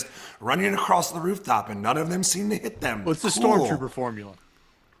them, and they're just running across the rooftop, and none of them seem to hit them. Well, it's the Stormtrooper formula.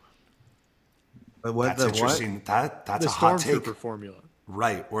 But That's interesting. That's the a hot take. Stormtrooper formula.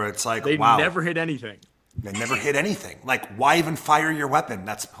 Right, where it's like, They wow. never hit anything. They never hit anything. Like, why even fire your weapon?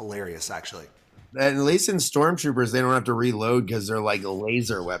 That's hilarious, actually. at least in Stormtroopers, they don't have to reload because they're like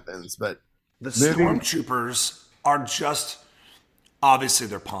laser weapons. But the Stormtroopers are just, obviously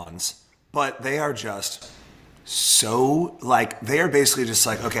they're pawns, but they are just so, like, they are basically just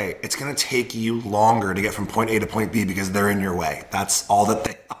like, okay, it's going to take you longer to get from point A to point B because they're in your way. That's all that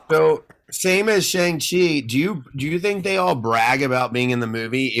they are. So, same as Shang-Chi, do you think they all brag about being in the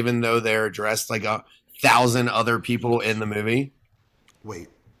movie even though they're dressed like 1,000 other people in the movie? Wait,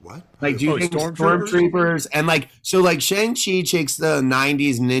 what? Like, do you think Stormtroopers and like Shang-Chi takes the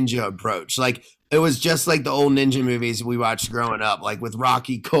 90s ninja approach? Like, it was just like the old ninja movies we watched growing up, like with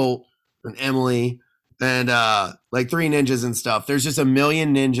Rocky, Colt, and Emily. And like 3 ninjas and stuff. There's just a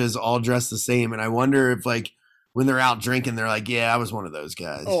million ninjas all dressed the same. And I wonder if like when they're out drinking, they're like, yeah, I was one of those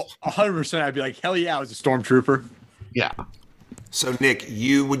guys. Oh, 100%. I'd be like, hell yeah, I was a stormtrooper. Yeah. So Nick,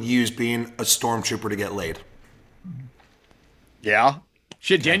 you would use being a stormtrooper to get laid. Yeah.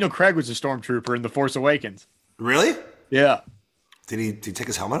 Shit, Daniel Craig was a stormtrooper in The Force Awakens. Really? Yeah. Did he take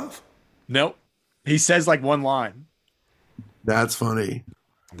his helmet off? Nope. He says like one line. That's funny.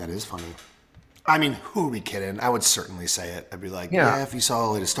 That is funny. I mean, who are we kidding? I would certainly say it. I'd be like, yeah, if you saw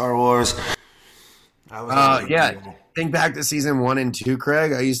the latest Star Wars. Think back to season 1 and 2,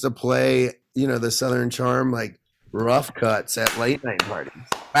 Craig. I used to play, the Southern Charm, like rough cuts at late night parties.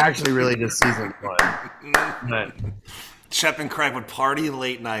 Actually, really just season 1. But Shep and Craig would party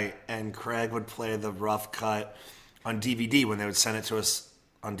late night, and Craig would play the rough cut on DVD when they would send it to us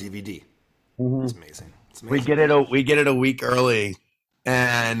on DVD. Mm-hmm. It's amazing. We get it a week early,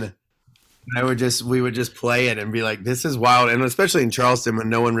 and we would just play it and be like, this is wild. And especially in Charleston when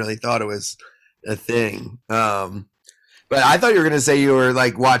no one really thought it was a thing. But I thought you were going to say you were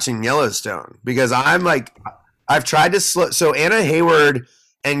like watching Yellowstone, because I'm like, I've tried to so Anna Hayward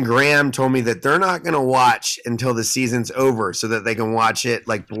and Graham told me that they're not going to watch until the season's over so that they can watch it,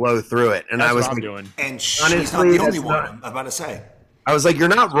 like blow through it. And that's I was what I'm like, doing. And she's not the only one. I'm about to say. I was like, you're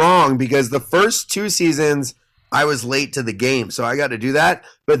not wrong, because the first 2 seasons I was late to the game, so I got to do that.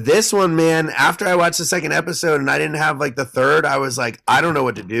 But this one, man, after I watched the 2nd episode and I didn't have like the 3rd, I was like, I don't know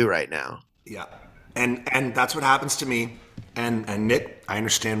what to do right now. Yeah, and that's what happens to me. And Nick, I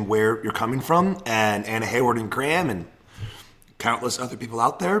understand where you're coming from, and Anna Hayward and Graham and countless other people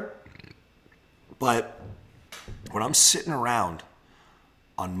out there. But when I'm sitting around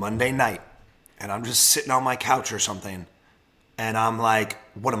on Monday night and I'm just sitting on my couch or something, and I'm like,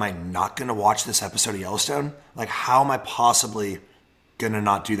 what, am I not going to watch this episode of Yellowstone? Like, how am I possibly going to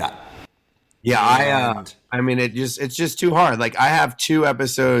not do that? Yeah, I mean, it's just too hard. Like, I have 2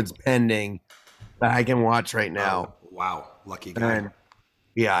 episodes pending that I can watch right now. Oh, wow. Lucky guy. And,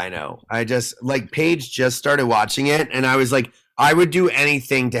 yeah, I know. I just, like, Paige just started watching it, and I was like, I would do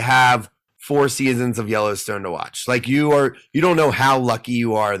anything to have 4 seasons of Yellowstone to watch. Like, you don't know how lucky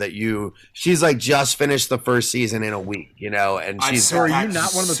you are that she's like just finished the 1st season in a week, and she's. So are you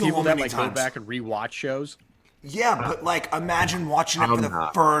not one of the people that like go back and rewatch shows? Yeah, but like imagine watching it for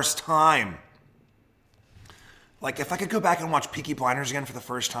the first time. Like, if I could go back and watch Peaky Blinders again for the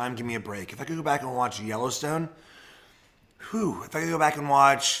first time, give me a break. If I could go back and watch Yellowstone, if I could go back and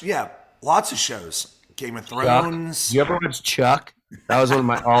watch, lots of shows. Game of Thrones. Chuck. You ever watch Chuck? That was one of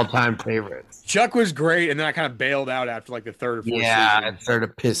my all-time favorites. Chuck was great, and then I kind of bailed out after like the 3rd or 4th season. Yeah, it started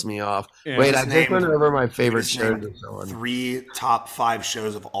to piss me off. Yeah. Wait, I just went over my favorite shows. 3 top 5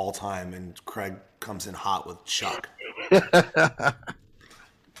 shows of all time, and Craig comes in hot with Chuck.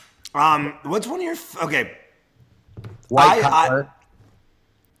 What's one of your okay? White Collar.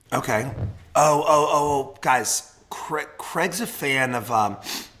 Okay. Oh, guys, Craig's a fan of.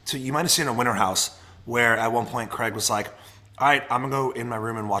 So you might have seen a Winter House where at one point Craig was like, all right, I'm going to go in my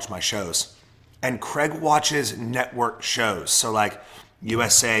room and watch my shows. And Craig watches network shows. So like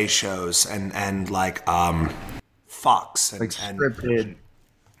USA shows and like Fox. And, like scripted.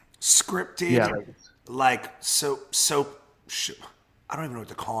 Scripted. Yeah. Like soap. I don't even know what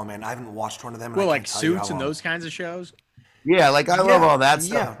to call them, man. I haven't watched one of them. Well, like Suits and those kinds of shows? Yeah, like I love all that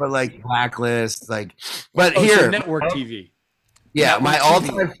stuff. But like Blacklist, like. But here. So network TV. Yeah, my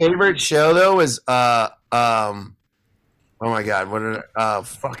all-time favorite show though is oh my god, what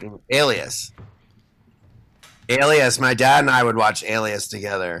fucking Alias. Alias, my dad and I would watch Alias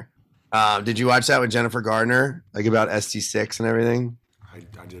together. Did you watch that with Jennifer Gardner? Like about ST6 and everything? I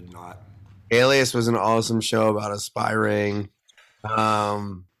did not. Alias was an awesome show about a spy ring.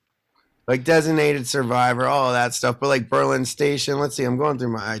 Like Designated Survivor, all of that stuff. But like Berlin Station, let's see, I'm going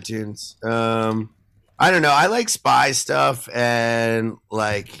through my iTunes. I don't know. I like spy stuff and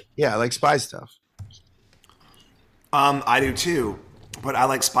like, I like spy stuff. I do too, but I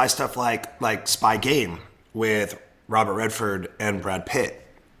like spy stuff like Spy Game with Robert Redford and Brad Pitt.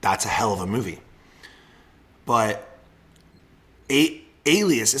 That's a hell of a movie. but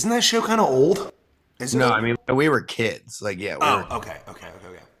Alias, isn't that show kind of old? Is it No, old? I mean we were kids. Like, yeah. Okay.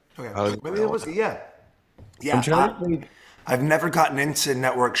 Maybe it was, yeah. I'm trying to think. I've never gotten into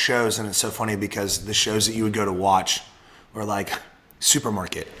network shows, and it's so funny because the shows that you would go to watch were like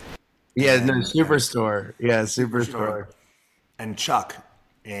Supermarket. Yeah, Superstore. Yeah, Superstore. And Chuck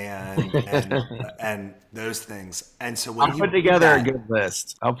and those things. And so when I'll put together a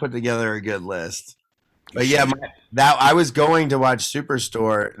good list. But yeah, I was going to watch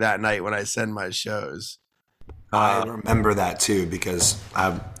Superstore that night when I send my shows. I remember that too because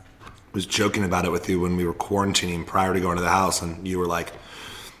I was joking about it with you when we were quarantining prior to going to the house, and you were like,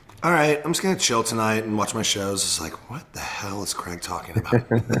 all right, I'm just going to chill tonight and watch my shows. It's like, what the hell is Craig talking about?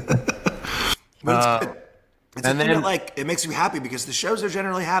 But it's good. It's and then, like, it makes you happy because the shows are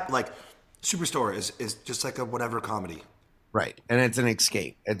generally happy. Like, Superstore is just like a whatever comedy. Right. And it's an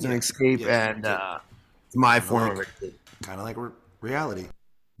escape. It's it's my form of escape. Kind of like reality.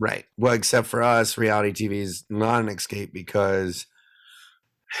 Right. Well, except for us, reality TV is not an escape because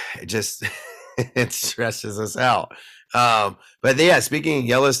it just it stresses us out. But yeah, speaking of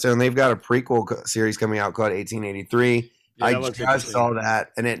Yellowstone, they've got a prequel series coming out called 1883. Yeah, I just saw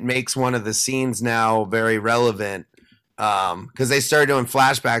that, and it makes one of the scenes now very relevant because they started doing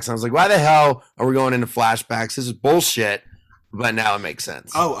flashbacks. And I was like, why the hell are we going into flashbacks? This is bullshit. But now it makes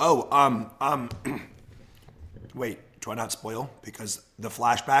sense. Wait, do I not spoil? Because the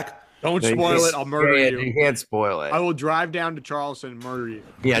flashback. Don't spoil it. I'll murder you. You can't spoil it. I will drive down to Charleston and murder you.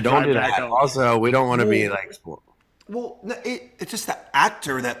 Yeah, don't do that. Also, we don't want to be like spoiled. Well, it's just the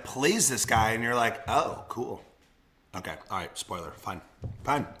actor that plays this guy, and you're like, oh, cool. Okay, all right, spoiler. Fine.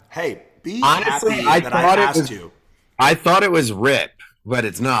 Hey, honestly, happy that I asked you. I thought it was Rip, but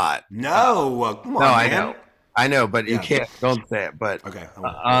it's not. No, come on, man. I know, but you can't. Don't say it. But okay.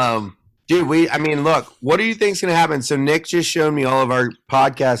 Dude, look, what do you think's going to happen? So Nick just showed me all of our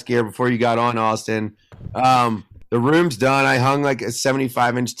podcast gear before you got on, Austin. The room's done. I hung like a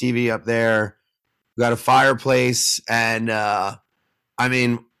 75-inch TV up there. We got a fireplace, and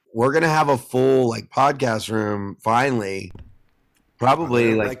we're going to have a full like podcast room finally.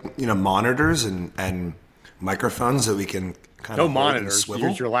 Probably like monitors and microphones that we can kind of monitors.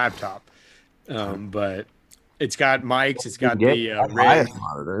 Use your laptop. But it's got mics. It's got the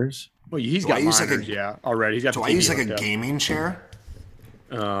monitors. Well, he's got monitors, already. He's got. Do I use like a gaming chair?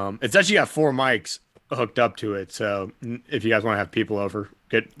 It's actually got 4 mics hooked up to it. So if you guys want to have people over,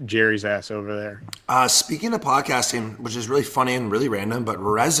 get Jerry's ass over there. Speaking of podcasting, which is really funny and really random, but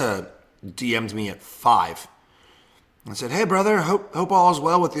Reza DM'd me at 5 and said, "Hey brother, hope all is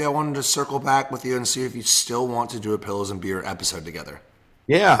well with you. I wanted to circle back with you and see if you still want to do a Pillows and Beer episode together."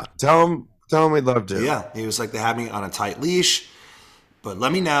 Yeah, tell him we'd love to. Yeah, he was like, they had me on a tight leash, but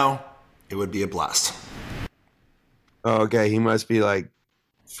let me know. It would be a blast. Oh, okay. He must be like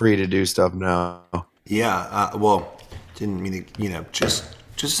free to do stuff now. Yeah. Well, didn't mean to, just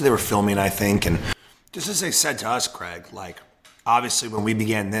as they were filming, I think, and just as they said to us, Craig, like obviously when we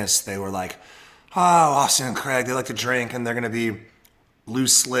began this, they were like, "Oh, Austin and Craig, they like to drink and they're gonna be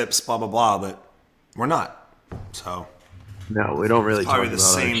loose lips, blah blah blah," but we're not. So no, we don't really. Probably the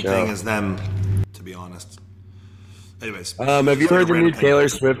same thing as them, to be honest. Anyways, have you heard the new Taylor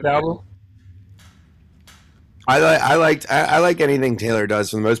Swift album? I like anything Taylor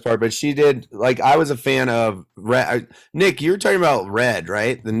does for the most part, but she did I was a fan of Red. Nick, you were talking about Red,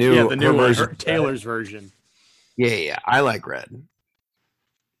 right? The new version, Taylor's version. Yeah, I like Red.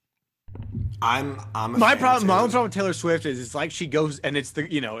 I'm my problem. My own problem with Taylor Swift is it's like she goes, and it's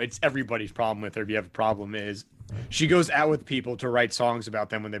it's everybody's problem with her. If you have a problem, is she goes out with people to write songs about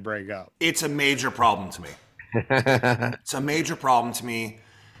them when they break up. It's a major problem to me. It's a major problem to me.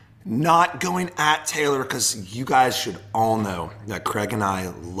 Not going at Taylor, because you guys should all know that Craig and I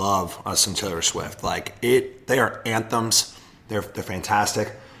love us some Taylor Swift. They are anthems. They're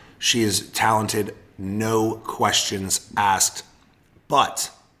fantastic. She is talented, no questions asked. But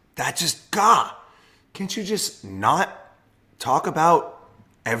that just can't you just not talk about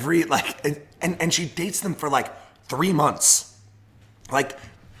every and she dates them for 3 months.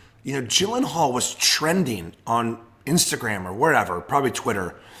 Gyllenhaal was trending on Instagram or wherever, probably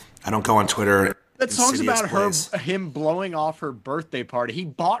Twitter. I don't go on Twitter. That song's about him blowing off her birthday party. He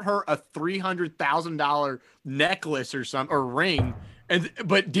bought her a $300,000 necklace or ring,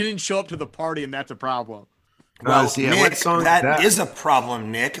 but didn't show up to the party, and that's a problem. Well, Nick, that is a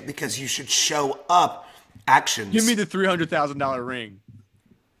problem, Nick, because you should show up. Actions. Give me the $300,000 ring.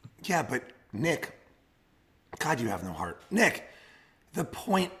 Yeah, but Nick, God, you have no heart. Nick, the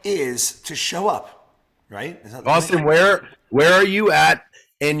point is to show up, right? Austin, where are you at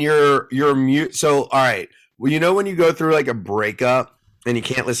in your mute? So, all right, Well, you know when you go through like a breakup and you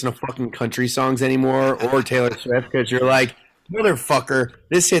can't listen to fucking country songs anymore or Taylor Swift because you're like, motherfucker,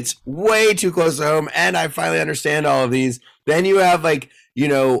 this hits way too close to home and I finally understand all of these. Then you have like, you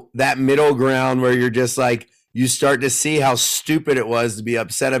know, that middle ground where you're just like, you start to see how stupid it was to be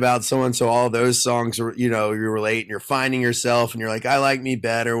upset about someone. So all those songs, you know, you relate and you're finding yourself and you're like, I like me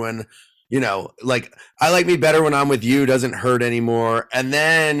better when, you know, like I like me better when I'm with you doesn't hurt anymore. And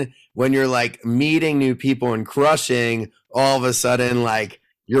then when you're like meeting new people and crushing, all of a sudden, like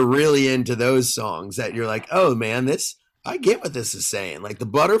you're really into those songs that you're like, oh man, this, I get what this is saying. Like the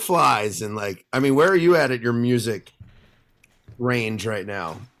butterflies and like, I mean, where are you at your music range right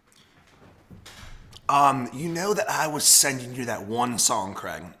now? You know that I was sending you that one song,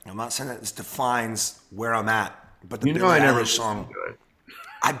 Craig. I'm not saying that this defines where I'm at, but the Billie Eilish song.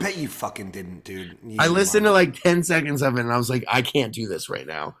 I bet you fucking didn't, dude. I listened to like 10 seconds of it and I was like, I can't do this right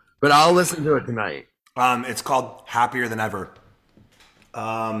now, but I'll listen to it tonight. It's called Happier Than Ever.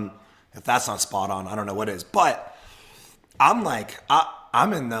 If that's not spot on, I don't know what is. But I'm like,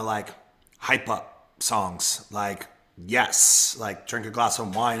 I'm in the like hype up songs. Like, yes, like drink a glass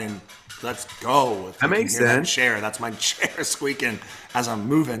of wine and let's go. That makes sense. That chair, that's my chair squeaking as I'm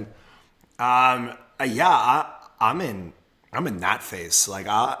moving. I'm in that phase. Like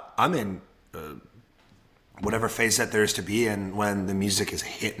I'm in whatever phase that there is to be in when the music is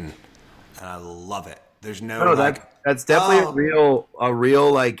hitting, and I love it. There's no that's definitely a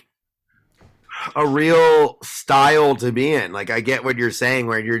real style to be in. Like I get what you're saying,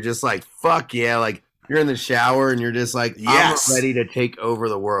 where you're just like, fuck yeah, like you're in the shower and you're just like, yes, I'm ready to take over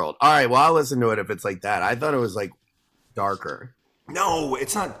the world. All right, well I'll listen to it if it's like that. I thought it was like darker. No,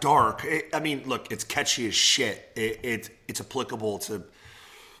 it's not dark. I mean, look, it's catchy as shit. It's applicable to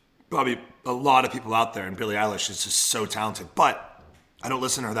probably a lot of people out there, and Billie Eilish is just so talented. But I don't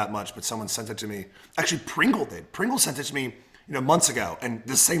listen to her that much, but someone sent it to me. Actually, Pringle did. Pringle sent it to me, months ago, and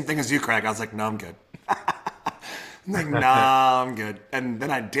the same thing as you, Craig. I was like, no, I'm good. I'm like, nah, I'm good. And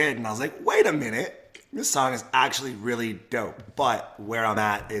then I did, and I was like, wait a minute. This song is actually really dope. But where I'm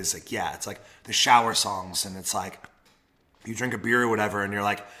at is like, yeah, it's like the shower songs, and it's like, you drink a beer or whatever, and you're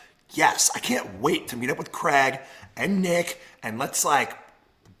like, yes, I can't wait to meet up with Craig and Nick, and let's like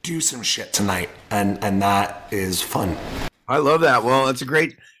do some shit tonight. And that is fun. I love that. Well, it's a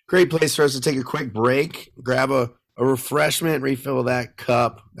great place for us to take a quick break, grab a refreshment, refill that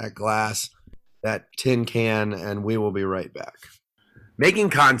cup, that glass, that tin can, and we will be right back. Making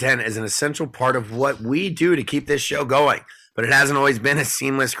content is an essential part of what we do to keep this show going, but it hasn't always been a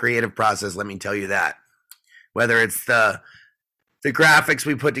seamless creative process, let me tell you that. Whether it's the graphics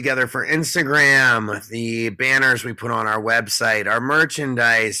we put together for Instagram, the banners we put on our website, our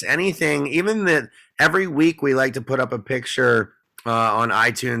merchandise, anything, even that every week we like to put up a picture on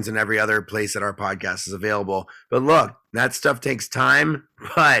iTunes and every other place that our podcast is available. But look, that stuff takes time,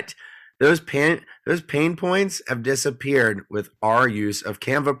 but those pain points have disappeared with our use of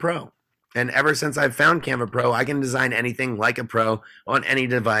Canva Pro. And ever since I've found Canva Pro, I can design anything like a pro on any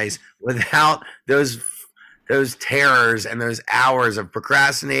device without those terrors and those hours of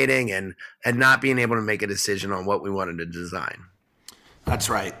procrastinating and not being able to make a decision on what we wanted to design. That's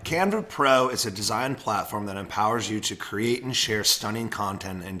right. Canva Pro is a design platform that empowers you to create and share stunning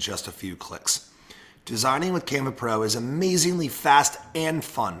content in just a few clicks. Designing with Canva Pro is amazingly fast and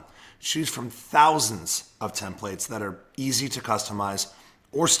fun. Choose from thousands of templates that are easy to customize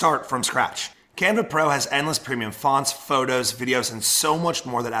or start from scratch. Canva Pro has endless premium fonts, photos, videos, and so much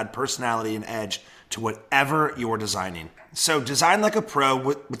more that add personality and edge to whatever you're designing. So design like a pro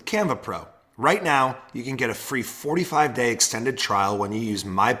with Canva Pro. Right now, you can get a free 45-day extended trial when you use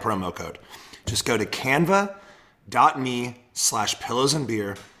my promo code. Just go to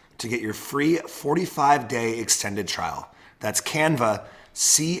canva.me/pillowsandbeer to get your free 45-day extended trial. That's Canva,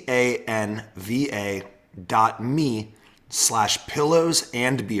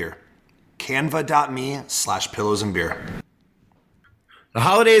 canva.me/pillowsandbeer. Canva.me/pillowsandbeer. The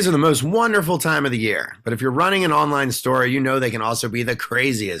holidays are the most wonderful time of the year, but if you're running an online store, you know they can also be the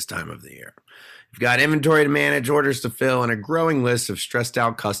craziest time of the year. You've got inventory to manage, orders to fill, and a growing list of stressed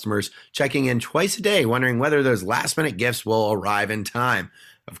out customers checking in twice a day, wondering whether those last-minute gifts will arrive in time.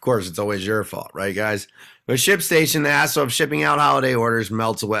 Of course, it's always your fault, right, guys? With ShipStation, the hassle of shipping out holiday orders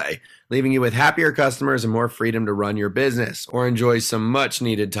melts away, leaving you with happier customers and more freedom to run your business or enjoy some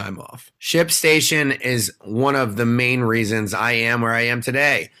much-needed time off. ShipStation is one of the main reasons I am where I am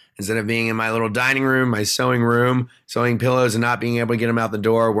today. Instead of being in my little dining room, my sewing room, sewing pillows and not being able to get them out the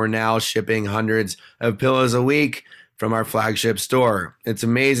door, we're now shipping hundreds of pillows a week from our flagship store. It's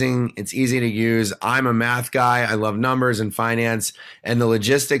amazing. It's easy to use. I'm a math guy. I love numbers and finance and the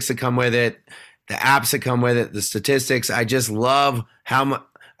logistics that come with it. the apps that come with it, the statistics. I just love how much.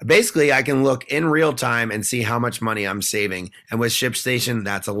 Basically, I can look in real time and see how much money I'm saving. And with ShipStation,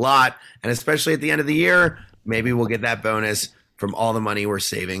 that's a lot. And especially at the end of the year, maybe we'll get that bonus from all the money we're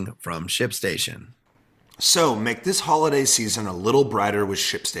saving from ShipStation. So make this holiday season a little brighter with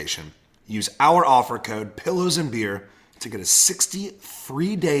ShipStation. Use our offer code Pillows and Beer to get a 60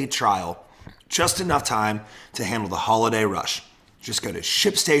 free-day trial. Just enough time to handle the holiday rush. Just go to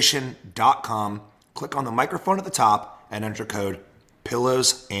ShipStation.com, click on the microphone at the top, and enter code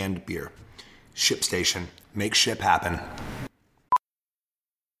Pillows and Beer. ShipStation. Make ship happen.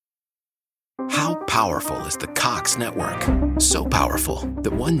 How powerful is the Cox network? So powerful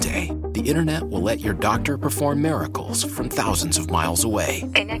that one day the internet will let your doctor perform miracles from thousands of miles away.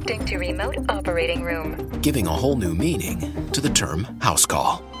 Connecting to remote operating room. Giving a whole new meaning to the term house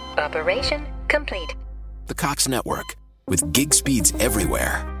call. Operation complete. The Cox network. With gig speeds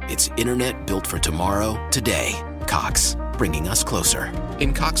everywhere, it's internet built for tomorrow, today. Cox, bringing us closer.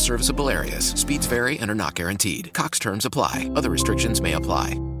 In Cox serviceable areas, speeds vary and are not guaranteed. Cox terms apply. Other restrictions may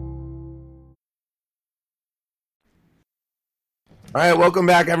apply. All right, welcome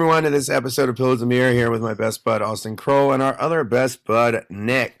back, everyone, to this episode of Pillows and Beer here with my best bud, Austin Kroll, and our other best bud,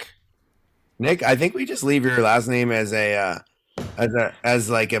 Nick. Nick, I think we just leave your last name as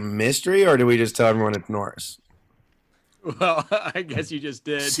like a mystery, or do we just tell everyone it's Norris? Well, I guess you just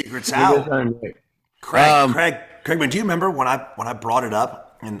did. Secret's out. Craig, do you remember when I brought it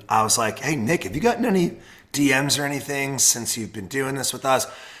up and I was like, hey, Nick, have you gotten any DMs or anything since you've been doing this with us?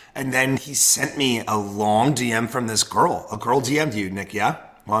 And then he sent me a long DM from this girl. A girl DM'd you, Nick, yeah?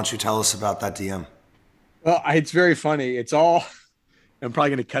 Why don't you tell us about that DM? Well, it's very funny. It's all, I'm probably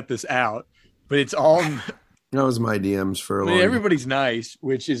going to cut this out, but it's all. That was my DMs for a long time. Everybody's nice,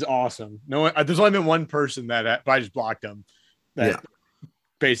 which is awesome. No, there's only been one person that I just blocked them. That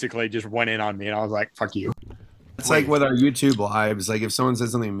basically just went in on me, and I was like, "Fuck you." It's like with our YouTube lives. Like if someone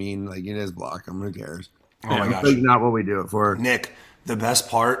says something mean, like you just block them. Who cares? Oh my gosh, that's not what we do it for. Nick, the best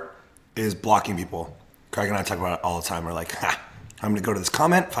part is blocking people. Craig and I talk about it all the time. We're like, I'm going to go to this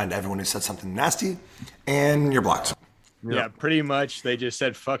comment, find everyone who said something nasty, and you're blocked. Yeah, pretty much. They just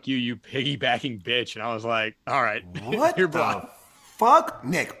said, fuck you, you piggybacking bitch. And I was like, all right. What You're the fuck?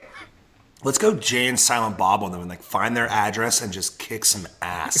 Nick, let's go Jay and Silent Bob on them and like find their address and just kick some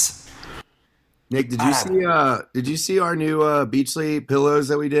ass. Nick, did you see our new Beachly pillows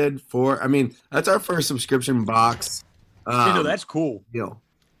that we did for? I mean, that's our first subscription box. That's cool.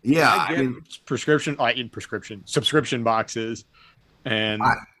 Yeah, I get subscription boxes, and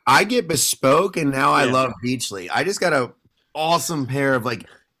I get bespoke, and now I love Beachly. I just got a awesome pair of like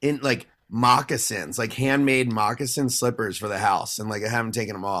moccasins, like handmade moccasin slippers for the house, and like I haven't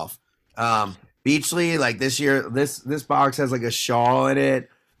taken them off. Beachly, like this year, this box has like a shawl in it,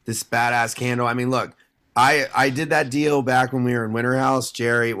 this badass candle. I mean, look, I did that deal back when we were in Winter House.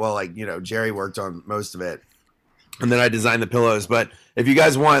 Jerry worked on most of it, and then I designed the pillows. But if you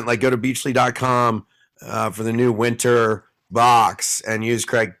guys want, like, go to Beachly.com for the new winter box and use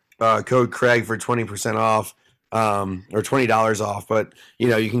code Craig for 20% off or $20 off. But you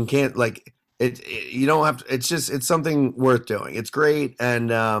don't have to. It's something worth doing. It's great,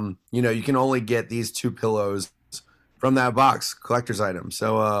 and you can only get these two pillows from that box, collector's item.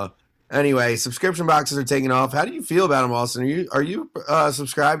 So anyway, subscription boxes are taking off. How do you feel about them, Austin? Are you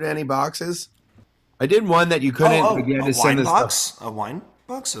subscribed to any boxes? I did one that you couldn't begin to send us. A wine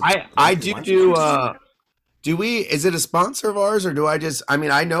box? I do. Do we? Is it a sponsor of ours, or do I just? I mean,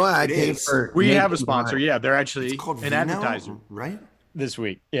 I know I paid for. We have a sponsor. Yeah, they're actually an advertiser, right? This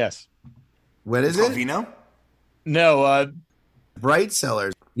week, yes. What is it? Vino? No, Bright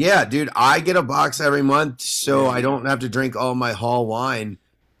Cellars. Yeah, dude, I get a box every month, so I don't have to drink all my hall wine,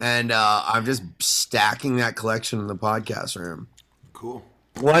 and I'm just stacking that collection in the podcast room. Cool.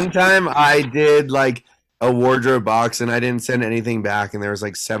 One time I did like a wardrobe box and I didn't send anything back, and there was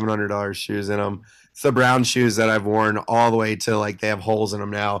like $700 shoes in them. It's the brown shoes that I've worn all the way to like they have holes in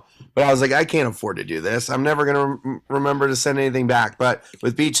them now. But I was like, I can't afford to do this. I'm never going to remember to send anything back. But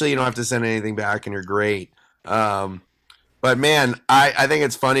with Beachly, you don't have to send anything back and you're great. But man, I think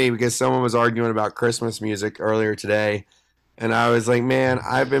it's funny because someone was arguing about Christmas music earlier today. And I was like, man,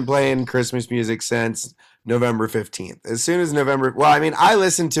 I've been playing Christmas music since November 15th. As soon as I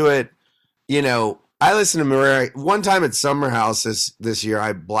listened to it, I listened to Mariah. One time at Summer House this year,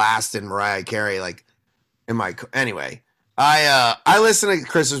 I blasted Mariah Carey anyway. I listen to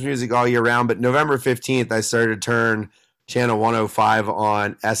Christmas music all year round, but November 15th, I started to turn channel 105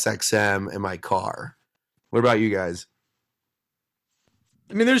 on SXM in my car. What about you guys?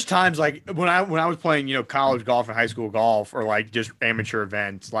 I mean, there's times like when I was playing, college golf and high school golf, or like just amateur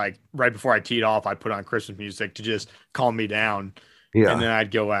events. Like right before I teed off, I'd put on Christmas music to just calm me down, Yeah. and then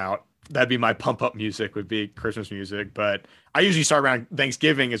I'd go out. That'd be my pump up music. Would be Christmas music, but I usually start around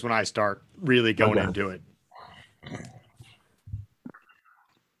Thanksgiving is when I start really going into it.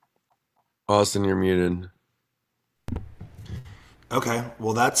 Austin, you're muted. Okay,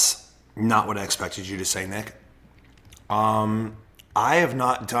 well, that's not what I expected you to say, Nick. I have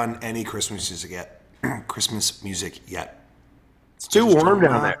not done any Christmas music yet. It's too warm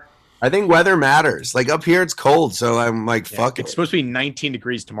down there. I think weather matters. Like up here, it's cold, so I'm like, fuck it. It's supposed to be 19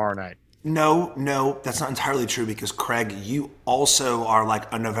 degrees tomorrow night. No, that's not entirely true because, Craig, you also are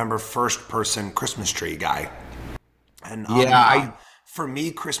like a November 1st person Christmas tree guy. And for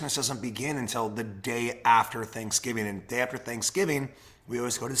me, Christmas doesn't begin until the day after Thanksgiving. And the day after Thanksgiving, we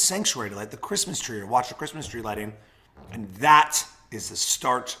always go to the sanctuary to light the Christmas tree or watch the Christmas tree lighting. And that is the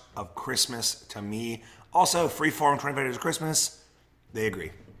start of Christmas to me. Also, Freeform 25 Days of Christmas, they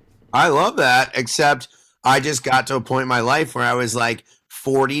agree. I love that, except I just got to a point in my life where I was like,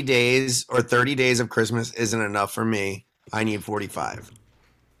 40 days or 30 days of Christmas isn't enough for me. I need 45.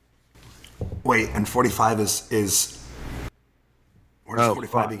 Wait, and 45 is where does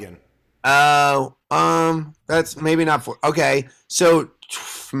 45 begin? That's maybe not four. Okay, so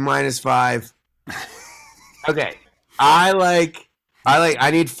 -5. Okay,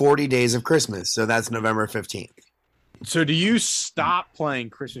 I need 40 days of Christmas, so that's November 15th. So do you stop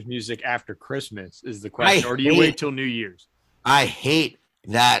playing Christmas music after Christmas is the question, or do you wait till New Year's? I hate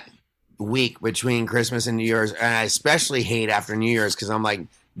that week between Christmas and New Year's, and I especially hate after New Year's because I'm like,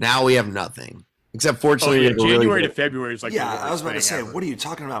 now we have nothing. Except fortunately, January to February is like I was about to say, what are you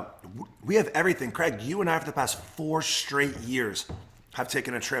talking about? We have everything, Craig. You and I, for the past 4 straight years, have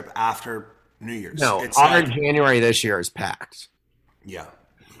taken a trip after New Year's. No, our January this year is packed. Yeah,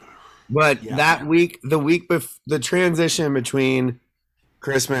 but that week, the transition between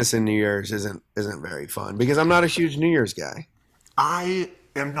Christmas and New Year's isn't very fun because I'm not a huge New Year's guy. I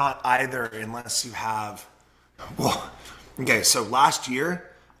am not either, unless you have. Well, okay. So last year,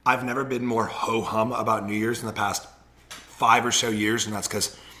 I've never been more ho-hum about New Year's in the past 5 or so years, and that's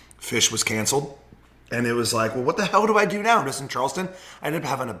because Fish was canceled. And it was like, well, what the hell do I do now? I'm just in Charleston. I ended up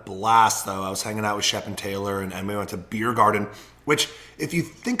having a blast, though. I was hanging out with Shep and Taylor, and we went to Beer Garden, which, if you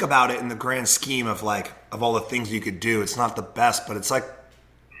think about it in the grand scheme of all the things you could do, it's not the best, but it's like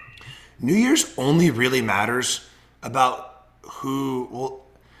New Year's only really matters about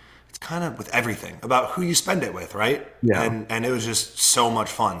it's kind of with everything about who you spend it with, right? Yeah. And it was just so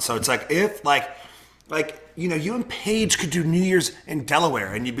much fun. So it's like if you and Paige could do New Year's in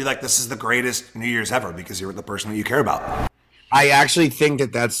Delaware and you'd be like, this is the greatest New Year's ever because you're with the person that you care about. I actually think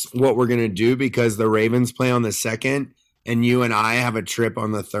that that's what we're going to do because the Ravens play on the 2nd and you and I have a trip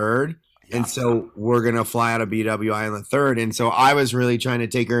on the 3rd. Yeah. And so we're going to fly out of BWI on the 3rd. And so I was really trying to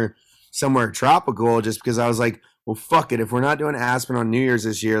take her somewhere tropical just because I was like, well, fuck it. If we're not doing Aspen on New Year's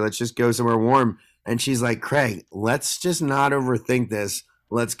this year, let's just go somewhere warm. And she's like, Craig, let's just not overthink this.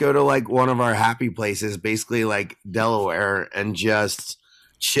 Let's go to like one of our happy places, basically like Delaware, and just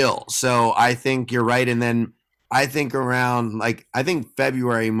chill. So I think you're right. And then I think I think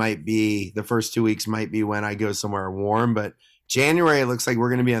February might be, the first 2 weeks might be when I go somewhere warm. But January, it looks like we're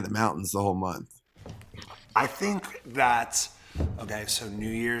going to be in the mountains the whole month. I think that... Okay, so New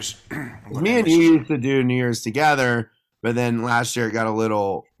Year's. Me and you used to do New Year's together, but then last year it got a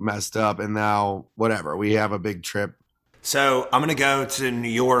little messed up, and now whatever. We have a big trip. So I'm going to go to New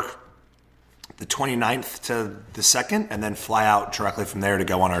York the 29th to the 2nd, and then fly out directly from there to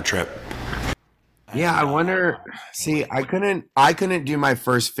go on our trip. Yeah, I wonder. See, I couldn't do my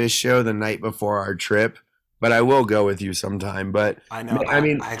first Fish show the night before our trip. But I will go with you sometime. But I know.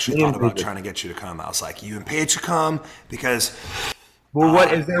 I actually thought about trying to get you to come. I was like, you and Paige should come because. Well,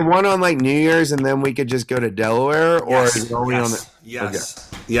 what is there one on like New Year's and then we could just go to Delaware, or is it only on the?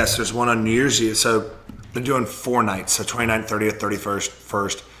 Yes. Okay. Yes, there's one on New Year's Eve. So they're doing 4 nights. So 29th, 30th, 31st,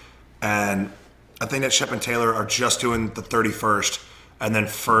 1st, and I think that Shep and Taylor are just doing the 31st, and then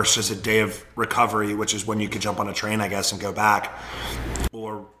 1st is a day of recovery, which is when you could jump on a train, I guess, and go back,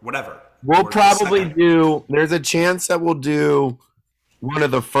 or whatever. We'll probably do, there's a chance that we'll do one of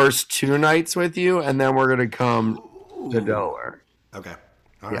the first 2 nights with you, and then we're going to come to Delaware. Okay.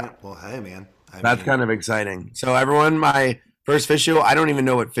 All right. Well, hey, man. That's kind of exciting. So, everyone, my first Fish show, I don't even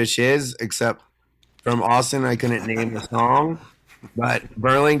know what Fish is, except from Austin, I couldn't name the song. But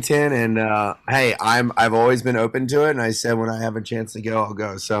Burlington, and hey, I've always been open to it, and I said when I have a chance to go, I'll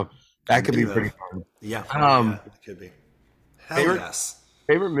go. So, that could be pretty fun. Yeah. It could be. Hell yes.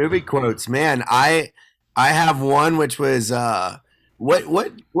 Favorite movie quotes, man. I have one which was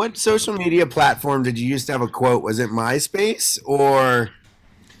What social media platform did you used to have a quote? Was it MySpace or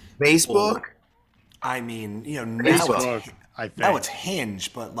Facebook? I mean, Facebook, I think. now it's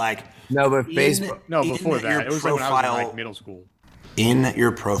Hinge, but like No, but Facebook. No, before in that. your It was like when I was in profile- like middle school. in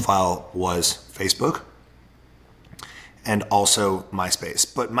your profile was Facebook and also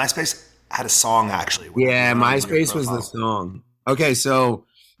MySpace. But MySpace had a song actually. Yeah, in your MySpace was the profile. song. Okay, so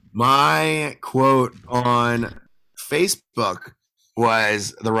my quote on Facebook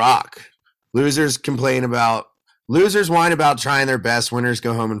was The Rock. Losers whine about trying their best, winners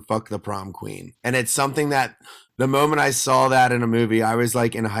go home and fuck the prom queen. And it's something that the moment I saw that in a movie, I was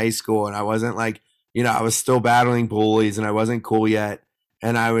like in high school and I wasn't like, I was still battling bullies and I wasn't cool yet.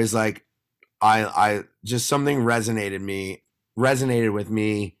 And I was like, I just something resonated with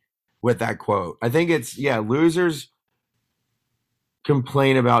me with that quote. I think it's, losers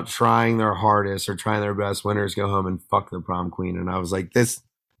complain about trying their hardest or trying their best, winners go home and fuck the prom queen. And I was like, that's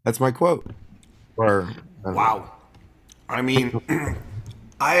my quote. Or Wow. I mean,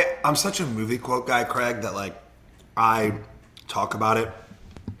 I'm such a movie quote guy, Craig, that like I talk about it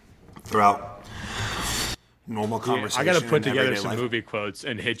throughout normal conversation. I got to put in together everyday some life. movie quotes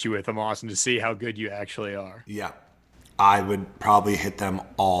and hit you with them, Austin, to see how good you actually are. Yeah, I would probably hit them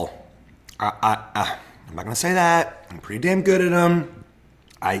all. I'm not gonna say that. I'm pretty damn good at them.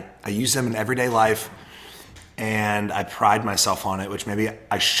 I use them in everyday life, and I pride myself on it, which maybe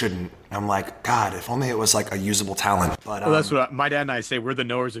I shouldn't. I'm like, God, if only it was like a usable talent. But Well, that's what my dad and I say. We're the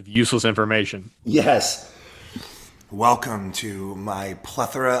knowers of useless information. yes. Welcome to my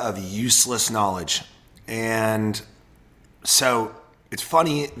plethora of useless knowledge. And so it's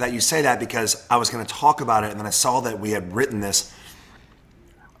funny that you say that because I was going to talk about it and then I saw that we had written this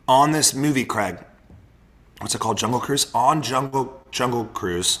on this movie, Craig. What's it called? Jungle Cruise? On Jungle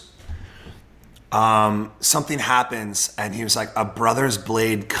Cruise. Something happens and he was like, a brother's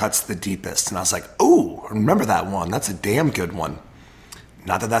blade cuts the deepest. And I was like, ooh, remember that one. That's a damn good one.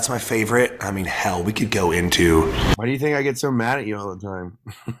 Not that that's my favorite. I mean, hell, we could go into. why do you think I get so mad at you all the time?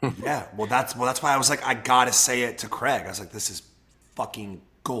 Yeah, well, that's why I was like, I gotta say it to Craig. I was like, this is fucking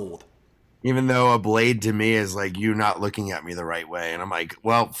gold. Even though a blade to me is like you not looking at me the right way. And I'm like,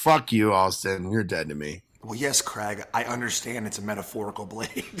 well, fuck you, Austin. You're dead to me. Well, yes, Craig, I understand it's a metaphorical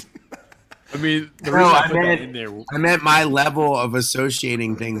blade. I mean, the No, reason I I put that meant- in there. I meant my level of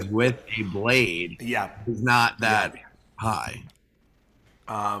associating things with a blade Yeah. is not that high.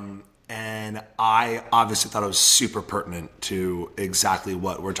 And I obviously thought it was super pertinent to exactly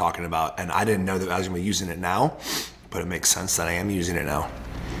what we're talking about. And I didn't know that I was going to be using it now, but it makes sense that I am using it now.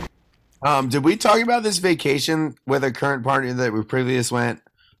 Did we talk about this vacation with a current partner that we previously went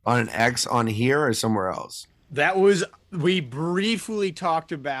on an X on here or somewhere else? That was, we briefly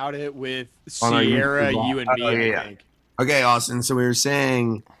talked about it with On our Sierra, YouTube you and me, Oh, yeah. I think. Okay, Austin. So we were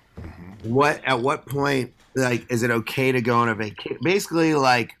saying, at what point, like, is it okay to go on a vacation? Basically,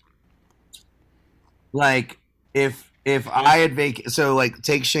 like if I had so like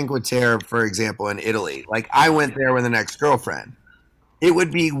take Cinque Terre for example in Italy. Like I went there with an ex-girlfriend. It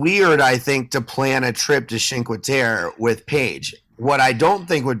would be weird, I think, to plan a trip to Cinque Terre with Paige. What I don't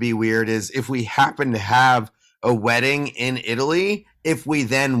think would be weird is if we happen to have a wedding in Italy, if we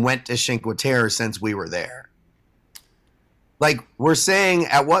then went to Cinque Terre since we were there. Like we're saying,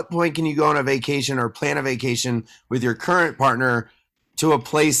 at what point can you go on a vacation or plan a vacation with your current partner to a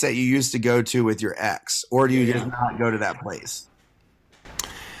place that you used to go to with your ex? Or do you just not go to that place?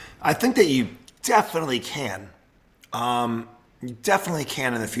 I think that you definitely can. You definitely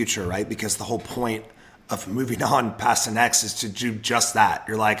can in the future, right? Because the whole point of moving on past an ex is to do just that.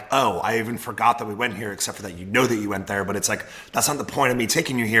 You're like, oh, I even forgot that we went here, except for that you know that you went there. But it's like, that's not the point of me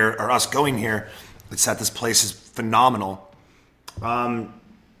taking you here or us going here. It's that this place is phenomenal.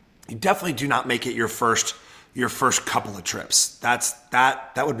 You definitely do not make it your first couple of trips.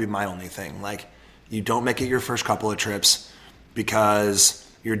 That would be my only thing. Like, you don't make it your first couple of trips because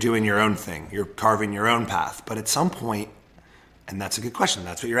you're doing your own thing. You're carving your own path. But at some point, and that's a good question.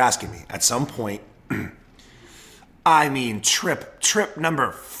 That's what you're asking me. At some point, I mean, trip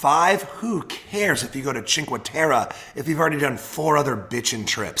number 5, who cares if you go to Cinque Terre if you've already done 4 other bitchin'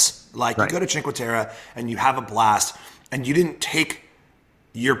 trips? Like, Right. You go to Cinque Terre and you have a blast, and you didn't take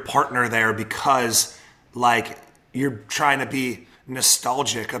your partner there because, like, you're trying to be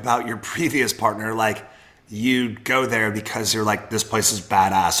nostalgic about your previous partner. Like, you go there because you're like, this place is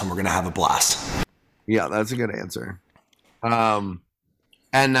badass and we're going to have a blast. Yeah, that's a good answer.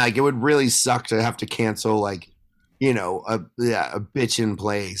 And like it would really suck to have to cancel like, a bitchin'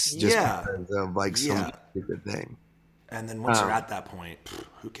 place just Yeah. because of like some Yeah. stupid thing. And then once you're at that point,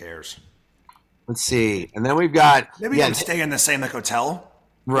 who cares? Let's see. And then we've got Maybe don't stay in the same hotel.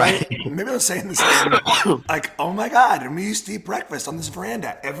 Right. Maybe don't stay in the same oh my God, and we used to eat breakfast on this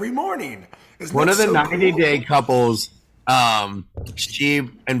veranda every morning. One of the 90-day couples, she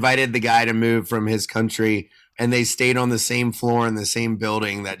invited the guy to move from his country, and they stayed on the same floor in the same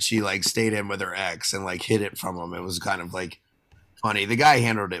building that she like stayed in with her ex, and like hid it from him. It was kind of like funny. The guy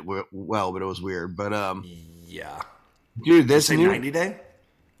handled it well, but it was weird. But yeah, dude, this 90-day.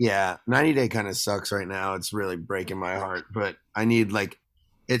 Yeah, 90-day kind of sucks right now. It's really breaking my heart. But I need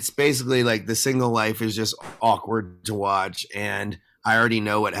it's basically like the single life is just awkward to watch, and I already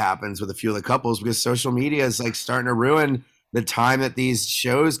know what happens with a few of the couples because social media is like starting to ruin the time that these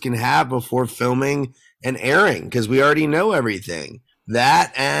shows can have before filming and airing because we already know everything.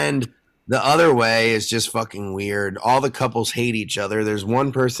 That and the other way is just fucking weird. All the couples hate each other. There's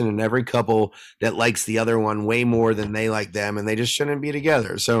one person in every couple that likes the other one way more than they like them, and they just shouldn't be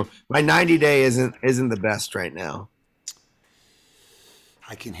together. So my 90-day isn't the best right now.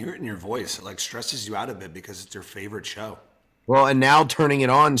 I can hear it in your voice. It like stresses you out a bit because it's your favorite show. Well, and now turning it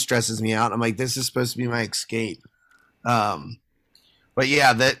on stresses me out. I'm like, this is supposed to be my escape. But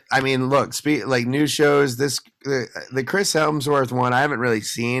yeah, look, like new shows, the Chris Hemsworth one, I haven't really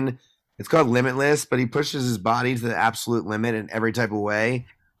seen. It's called Limitless, but he pushes his body to the absolute limit in every type of way.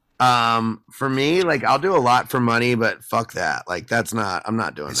 For me, like I'll do a lot for money, but fuck that. Like I'm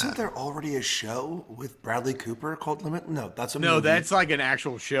not doing that. Isn't there already a show with Bradley Cooper called Limit? No, that's a movie. No, that's like an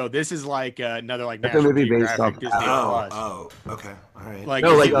actual show. This is like another like that's National a movie based Geographic off. Disney Plus. Oh, okay, all right. Like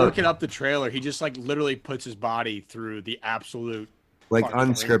no, if you looking up the trailer, he just like literally puts his body through the absolute like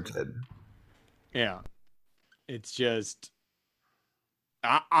unscripted. Limit. Yeah, it's just.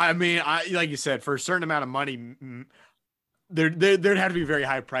 I mean, like you said, for a certain amount of money. There'd have to be a very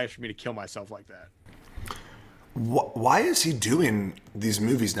high price for me to kill myself like that. Why is he doing these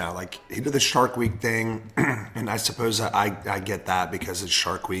movies now? Like he did the Shark Week thing, and I suppose I get that because it's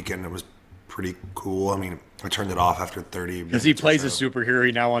Shark Week and it was pretty cool. I mean, I turned it off after 30 minutes. Because he plays a superhero,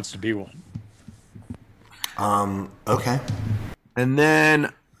 he now wants to be one. Okay. And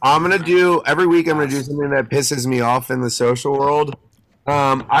then every week I'm gonna do something that pisses me off in the social world.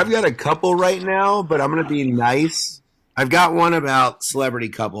 I've got a couple right now, but I'm gonna be nice. I've got one about celebrity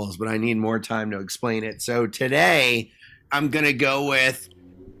couples, but I need more time to explain it. So today I'm going to go with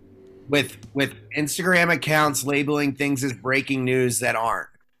Instagram accounts labeling things as breaking news that aren't.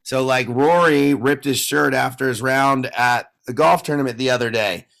 So like Rory ripped his shirt after his round at the golf tournament the other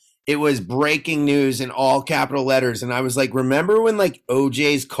day. It was breaking news in all capital letters. And I was like, remember when like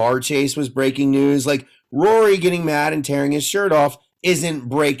OJ's car chase was breaking news? Like Rory getting mad and tearing his shirt off isn't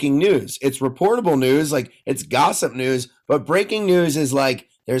breaking news. It's reportable news, like it's gossip news, but breaking news is like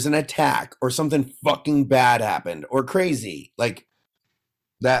there's an attack or something fucking bad happened or crazy. Like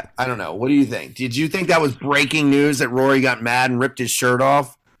that, I don't know. What do you think? Did you think that was breaking news that Rory got mad and ripped his shirt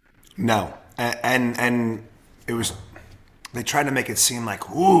off? No. And it was, they tried to make it seem like,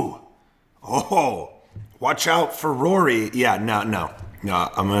 ooh, oh, watch out for Rory. Yeah, no,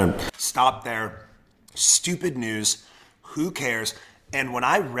 I'm going to stop there. Stupid news. Who cares? And when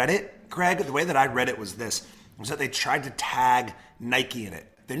I read it, Greg, the way that I read it was that they tried to tag Nike in it.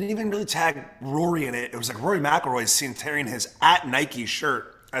 They didn't even really tag Rory in it. It was like Rory McIlroy seen tearing his @Nike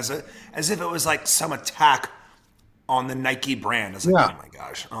shirt as if it was like some attack on the Nike brand. I was like, oh my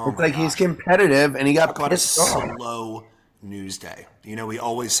gosh. It's like he's competitive and he got pissed off. Slow news day. You know, we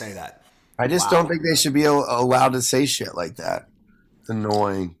always say that. I just don't think they should be allowed to say shit like that. It's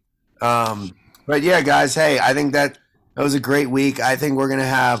annoying. But yeah, guys, hey, I think that was a great week. I think we're going to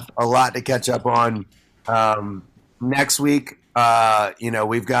have a lot to catch up on next week.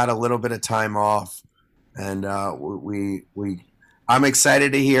 We've got a little bit of time off, and I'm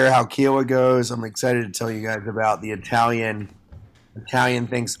excited to hear how Kiowa goes. I'm excited to tell you guys about the Italian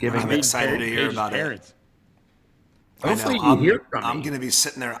Thanksgiving. I'm excited to hear about it. Hopefully you hear from me. I'm going to be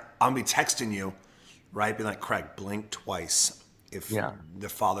sitting there. I'm going to be texting you, right? Be like, Craig, blink twice. If the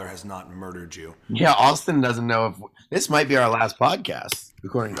father has not murdered you. Yeah, Austin doesn't know if this might be our last podcast,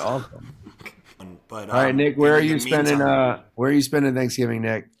 according to Austin. But all right, Nick, where are you spending Thanksgiving,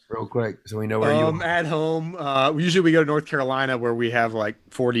 Nick? Real quick, so we know where you are. At home. Usually we go to North Carolina where we have like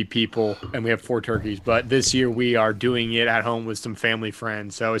 40 people and we have 4 turkeys. But this year we are doing it at home with some family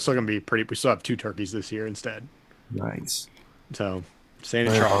friends. So it's still gonna be pretty. We still have 2 turkeys this year instead. Nice. So staying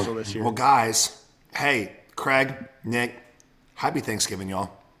in Charlesville this year. Well, guys, hey, Craig, Nick. Happy Thanksgiving, y'all.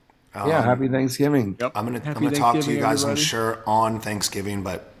 Happy Thanksgiving. Yep. I'm gonna talk to you guys, I'm sure, on Thanksgiving,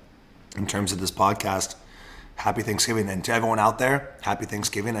 but in terms of this podcast, happy Thanksgiving. And to everyone out there, happy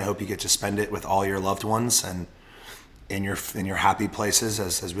Thanksgiving. I hope you get to spend it with all your loved ones and in your happy places,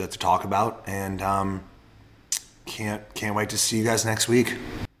 as we like to talk about, and can't wait to see you guys next week.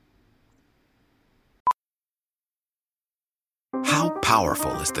 How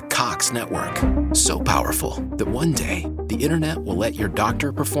powerful is the Cox network? So powerful that one day the internet will let your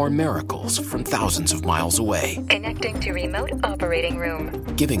doctor perform miracles from thousands of miles away, Connecting to remote operating room.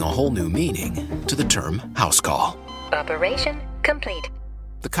 giving a whole new meaning to the term house call. Operation complete.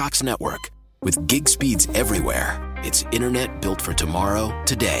 The Cox network, with gig speeds everywhere. It's internet built for tomorrow,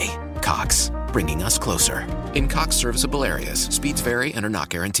 today. Cox, bringing us closer. In Cox serviceable areas, speeds vary and are not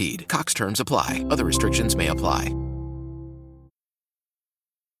guaranteed. Cox terms apply. Other restrictions may apply.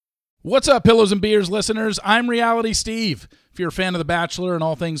 What's up, Pillows and Beers listeners? I'm Reality Steve. If you're a fan of The Bachelor and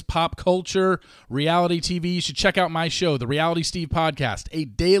all things pop culture, reality TV, you should check out my show, The Reality Steve Podcast, a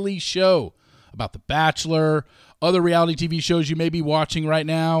daily show about The Bachelor, other reality TV shows you may be watching right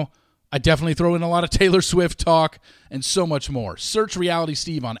now. I definitely throw in a lot of Taylor Swift talk and so much more. Search Reality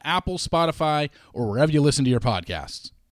Steve on Apple, Spotify, or wherever you listen to your podcasts.